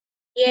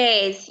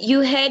 Yes,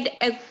 you had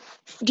a,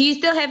 do you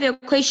still have your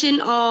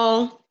question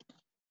or?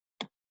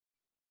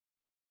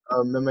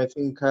 Ma'am, I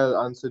think Kyle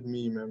answered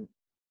me, ma'am.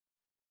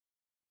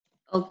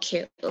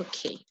 Okay,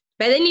 okay.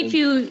 But then if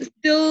you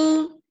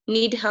still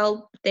need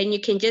help, then you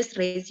can just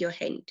raise your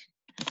hand.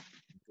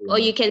 Or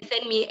you can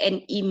send me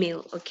an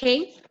email,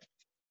 okay?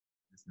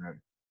 Yes,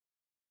 ma'am.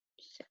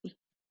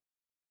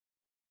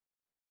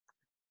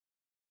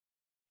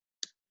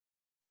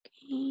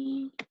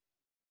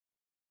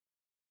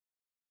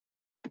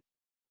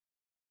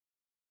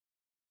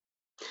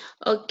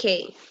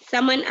 Okay,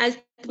 someone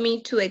asked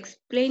me to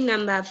explain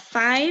number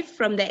 5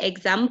 from the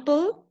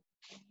example.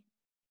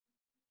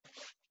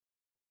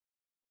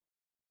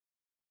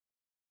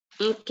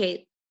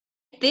 Okay,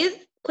 these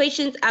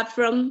questions are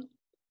from,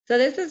 so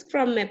this is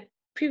from a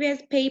previous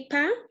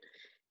paper,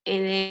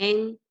 and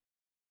then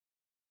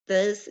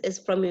this is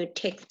from your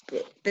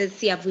textbook, the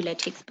Siyavula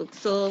textbook.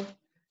 So,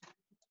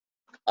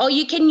 or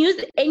you can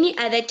use any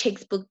other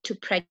textbook to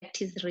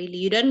practice really.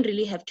 You don't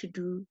really have to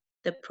do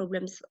the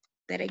problems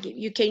that I give.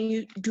 You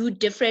can do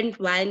different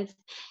ones,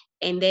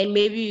 and then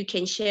maybe you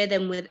can share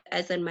them with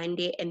us on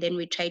Monday, and then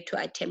we try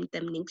to attempt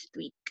them next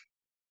week.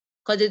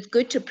 Because it's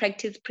good to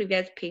practice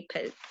previous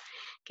papers.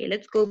 Okay,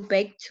 let's go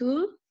back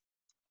to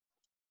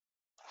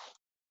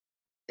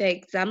the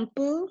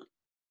example.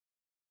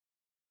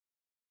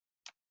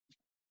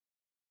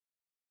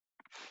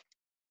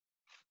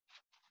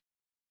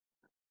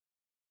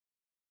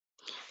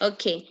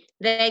 Okay,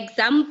 the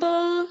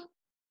example,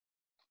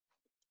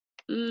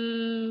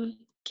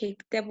 okay,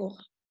 Tebo.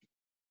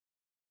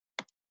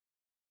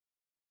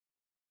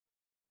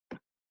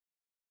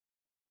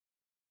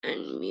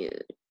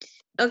 Unmute.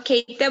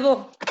 Okay,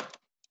 Tebo.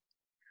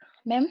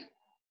 Ma'am?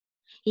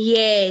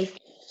 Yes,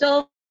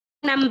 so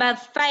number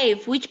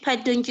 5, which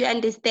part don't you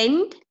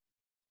understand?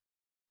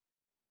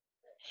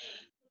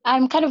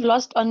 I'm kind of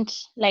lost on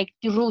like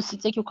the rules.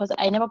 It's okay because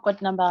I never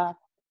got number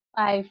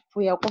 5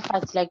 for your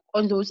offers, like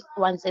on those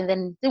ones, and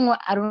then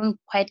I don't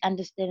quite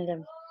understand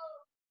them.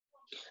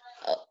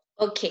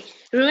 Okay,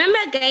 remember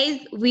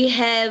guys, we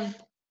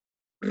have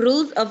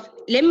rules of,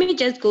 let me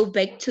just go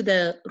back to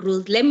the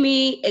rules. Let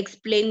me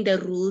explain the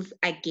rules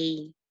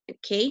again,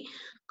 okay?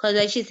 Because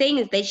what she's saying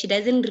is that she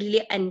doesn't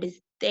really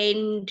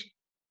understand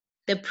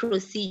the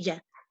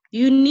procedure.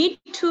 You need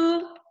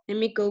to, let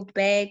me go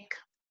back.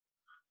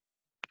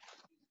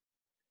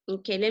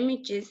 Okay, let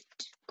me just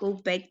go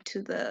back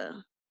to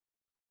the,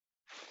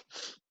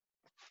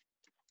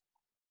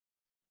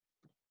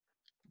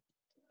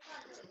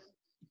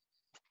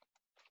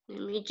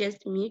 let me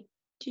just mute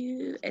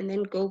you and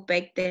then go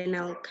back, then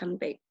I'll come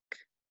back.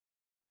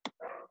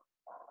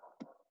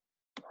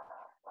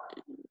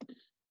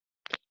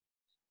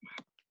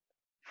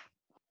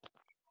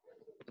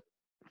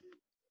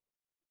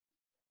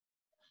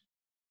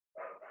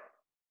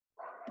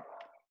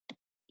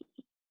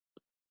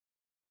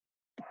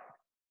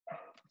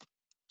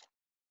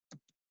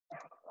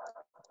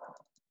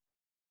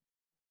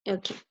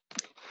 Okay.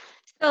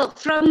 So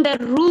from the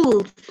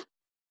rules,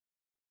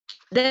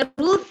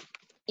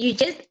 you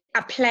just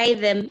apply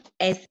them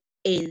as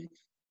is.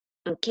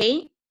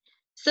 Okay.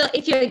 So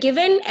if you're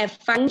given a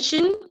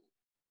function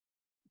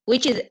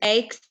which is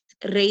x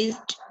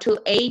raised to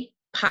a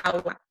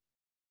power,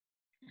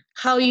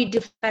 how you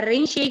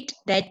differentiate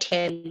that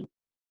term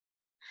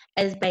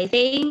is by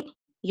saying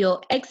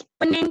your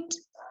exponent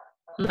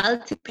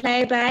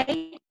multiplied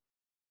by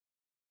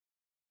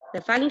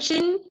the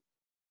function,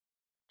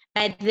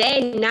 but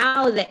then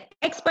now the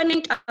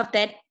exponent of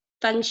that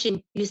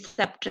function, you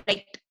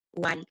subtract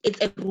 1.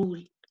 It's a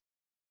rule.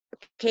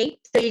 Okay,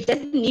 so you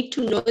just need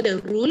to know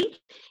the rule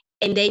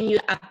and then you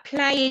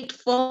apply it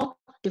for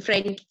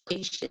different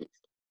equations.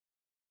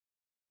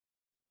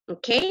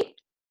 Okay,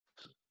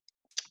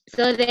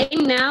 so then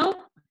now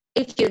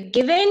if you're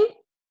given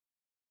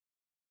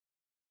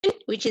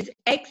which is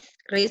x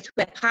raised to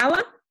the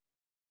power,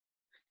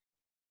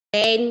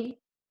 then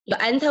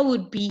your answer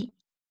would be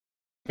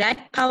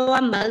that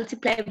power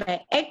multiplied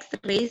by x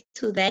raised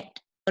to that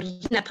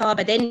original power,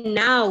 but then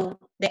now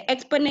the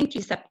exponent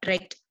you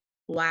subtract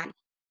 1.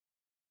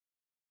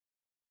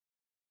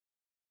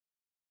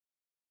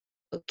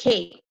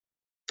 Okay.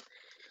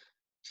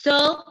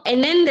 So,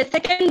 and then the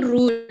second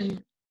rule,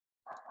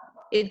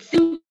 it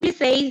simply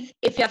says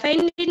if you're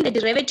finding the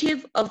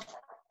derivative of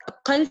a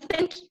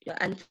constant, your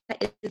answer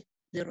is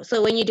 0.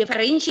 So when you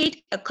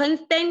differentiate a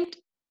constant,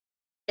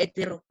 it's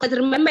 0. Because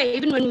remember,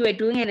 even when we were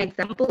doing an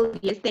example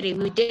yesterday,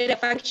 we did a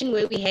function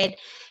where we had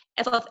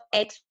f of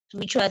x,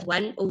 which was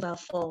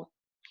 1/4.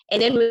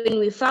 And then when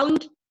we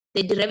found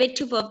the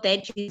derivative of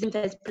that using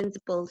first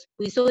principles,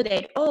 we saw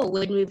that, oh,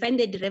 when we find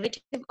the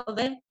derivative of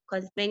a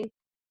constant,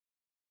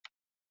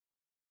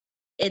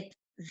 it's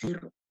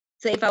 0.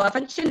 So if our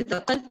function is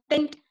a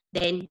constant,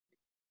 then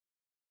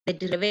the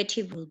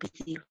derivative will be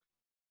 0.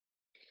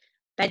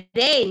 But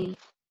then,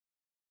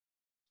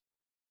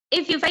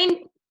 if you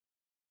find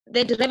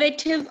the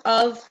derivative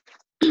of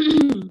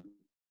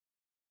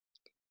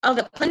of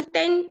a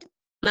constant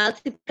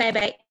multiplied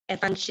by a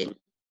function,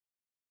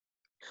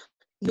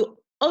 you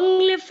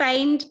only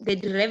find the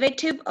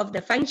derivative of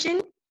the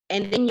function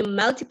and then you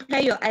multiply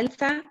your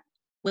answer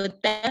with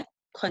the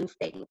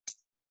constant.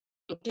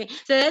 Okay,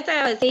 so that's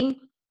why I was saying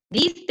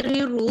these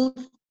 3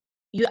 rules,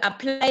 you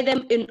apply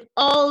them in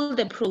all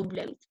the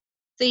problems.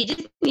 So you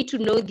just need to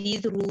know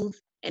these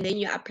rules and then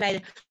you apply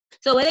them.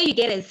 So whether you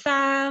get a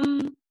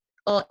sum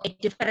or a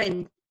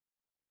difference,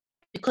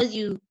 because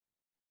you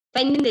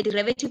finding the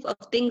derivative of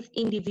things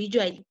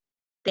individually,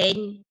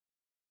 then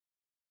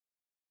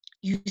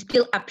you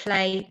still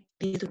apply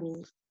these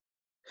rules.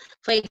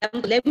 For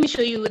example, let me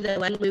show you the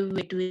one where we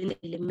were doing the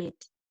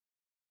limit.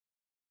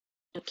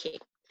 Okay.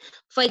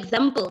 For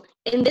example,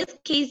 in this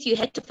case, you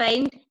had to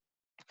find,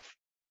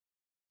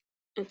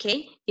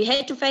 you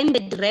had to find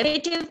the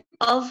derivative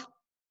of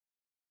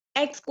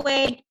x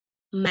squared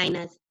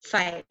minus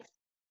 5.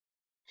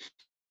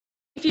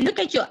 If you look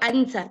at your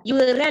answer, you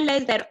will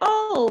realize that,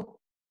 oh,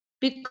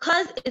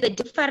 because it's a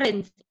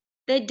difference,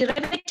 the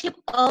derivative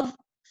of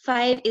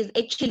 5 is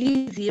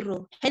actually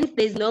 0. Hence,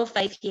 there's no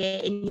 5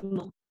 here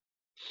anymore.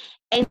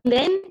 And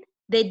then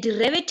the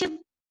derivative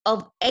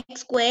of x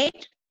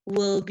squared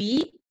will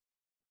be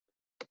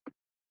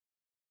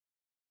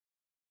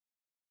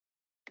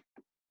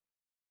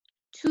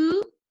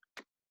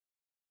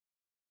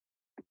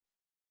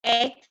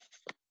 2x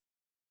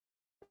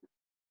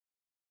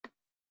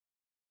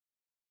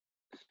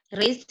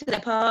raised to the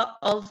power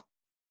of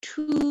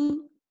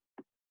 2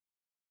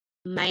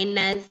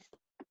 minus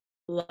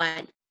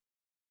 1.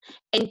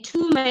 And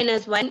 2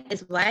 minus 1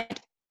 is what?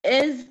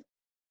 Is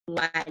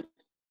 1.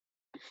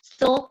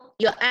 So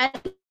your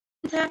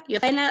answer, your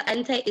final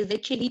answer is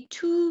actually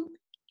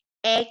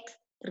 2x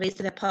raised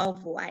to the power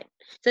of 1.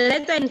 So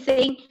that's why I'm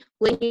saying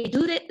when you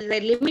do the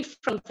limit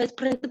from first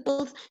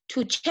principles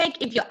to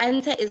check if your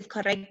answer is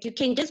correct, you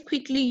can just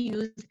quickly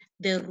use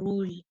the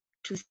rule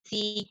to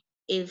see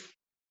if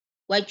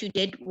what you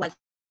did was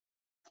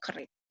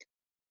correct.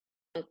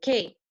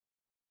 Okay.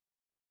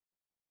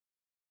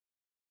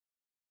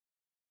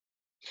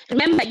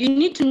 Remember, you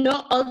need to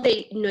know all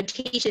the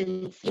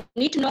notations. You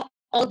need to know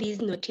all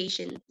these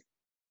notations.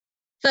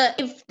 So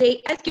if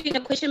they ask you in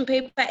a question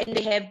paper and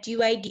they have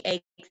dy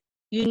dx,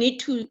 you need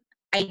to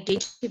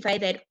identify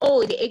that,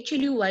 oh, they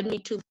actually want me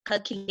to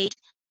calculate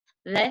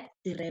the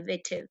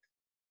derivative.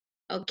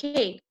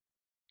 Okay,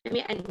 let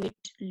me unmute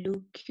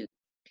Luke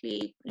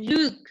quickly.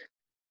 Luke.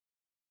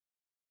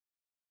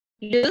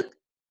 Luke?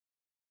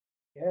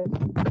 Yes.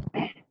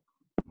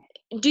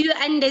 Do you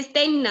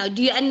understand now?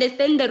 Do you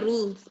understand the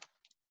rules?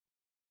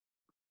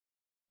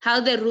 How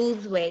the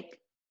rules work?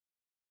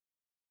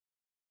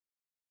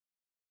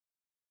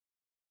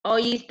 Or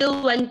you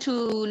still want to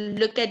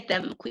look at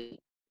them quick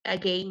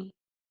again?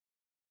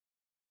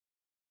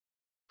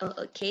 Oh,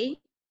 okay.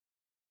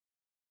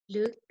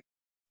 Look.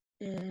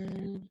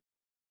 Okay,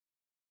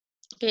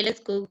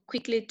 let's go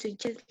quickly to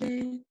just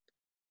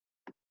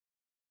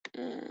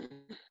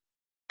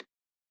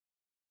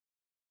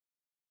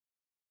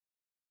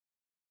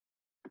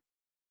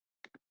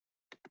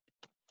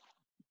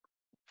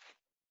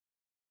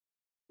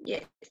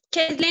Yes.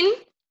 Cheslin?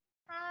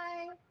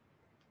 Hi.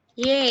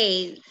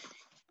 Yes.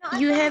 No, I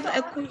You just have wanted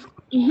a to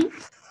question.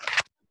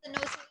 the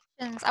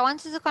notations. I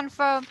wanted to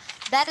confirm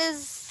that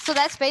is so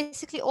that's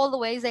basically all the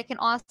ways they can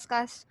ask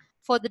us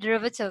for the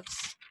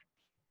derivatives.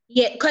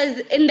 Yeah, because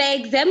in the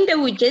exam they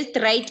would just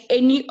write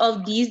any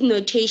of these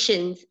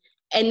notations,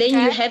 and then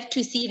you Okay. have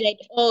to see that,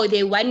 oh,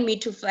 they want me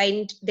to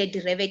find the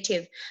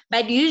derivative.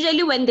 But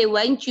usually when they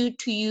want you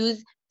to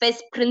use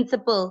first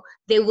principle,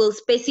 they will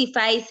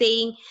specify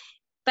saying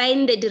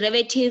find the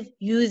derivative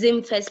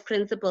using first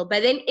principle.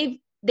 But then if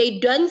they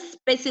don't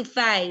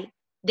specify,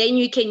 then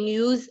you can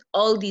use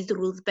all these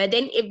rules. But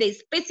then if they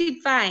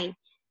specify,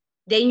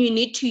 then you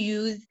need to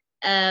use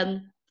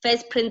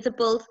first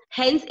principles.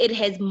 Hence, it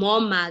has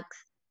more marks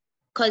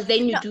because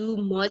then you No, do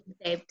more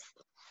steps.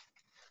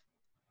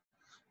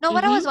 no,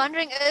 what I was Mm-hmm.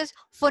 wondering is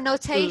for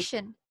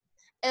notation,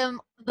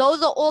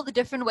 those are all the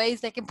different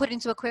ways they can put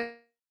into a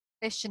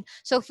question.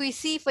 So if we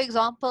see, for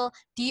example,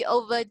 d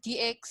over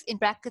dx in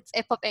brackets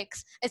f of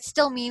x, it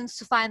still means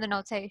to find the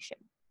notation.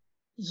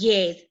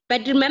 Yes,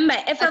 but remember,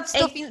 f It of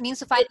still x. means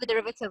to find the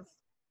derivative.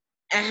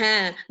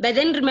 But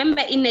then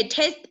remember, in a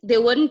test, they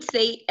won't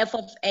say f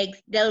of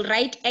x. They'll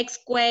write x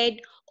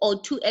squared or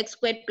 2x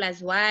squared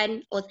plus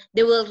 1, or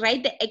they will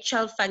write the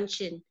actual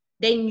function.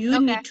 Then you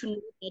Okay. need to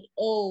know that,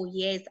 oh,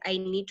 yes, I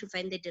need to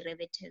find the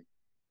derivative.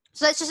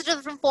 So that's just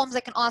different forms they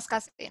can ask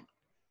us in.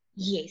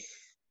 Yes.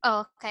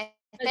 Oh, okay.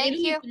 Thank But then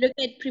you. if you look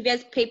at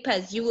previous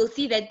papers, you will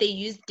see that they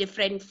use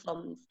different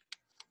forms,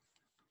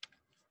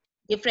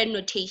 different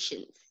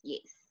notations.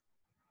 Yes.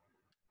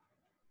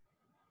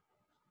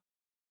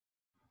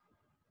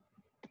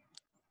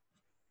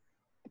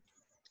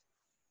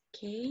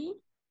 Okay.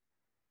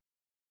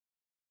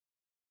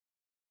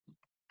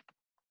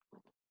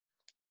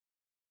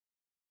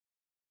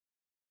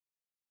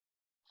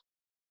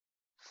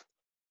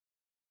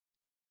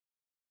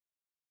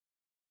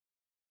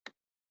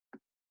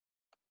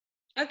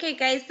 Okay,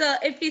 guys, so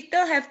if you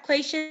still have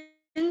questions,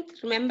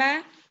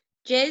 remember,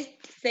 just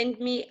send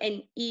me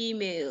an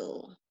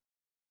email.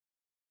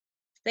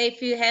 So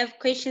if you have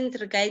questions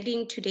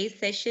regarding today's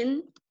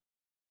session,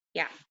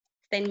 yeah,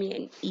 send me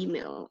an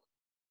email.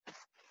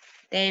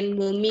 Then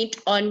we'll meet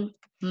on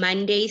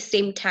Monday,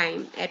 same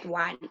time at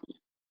 1.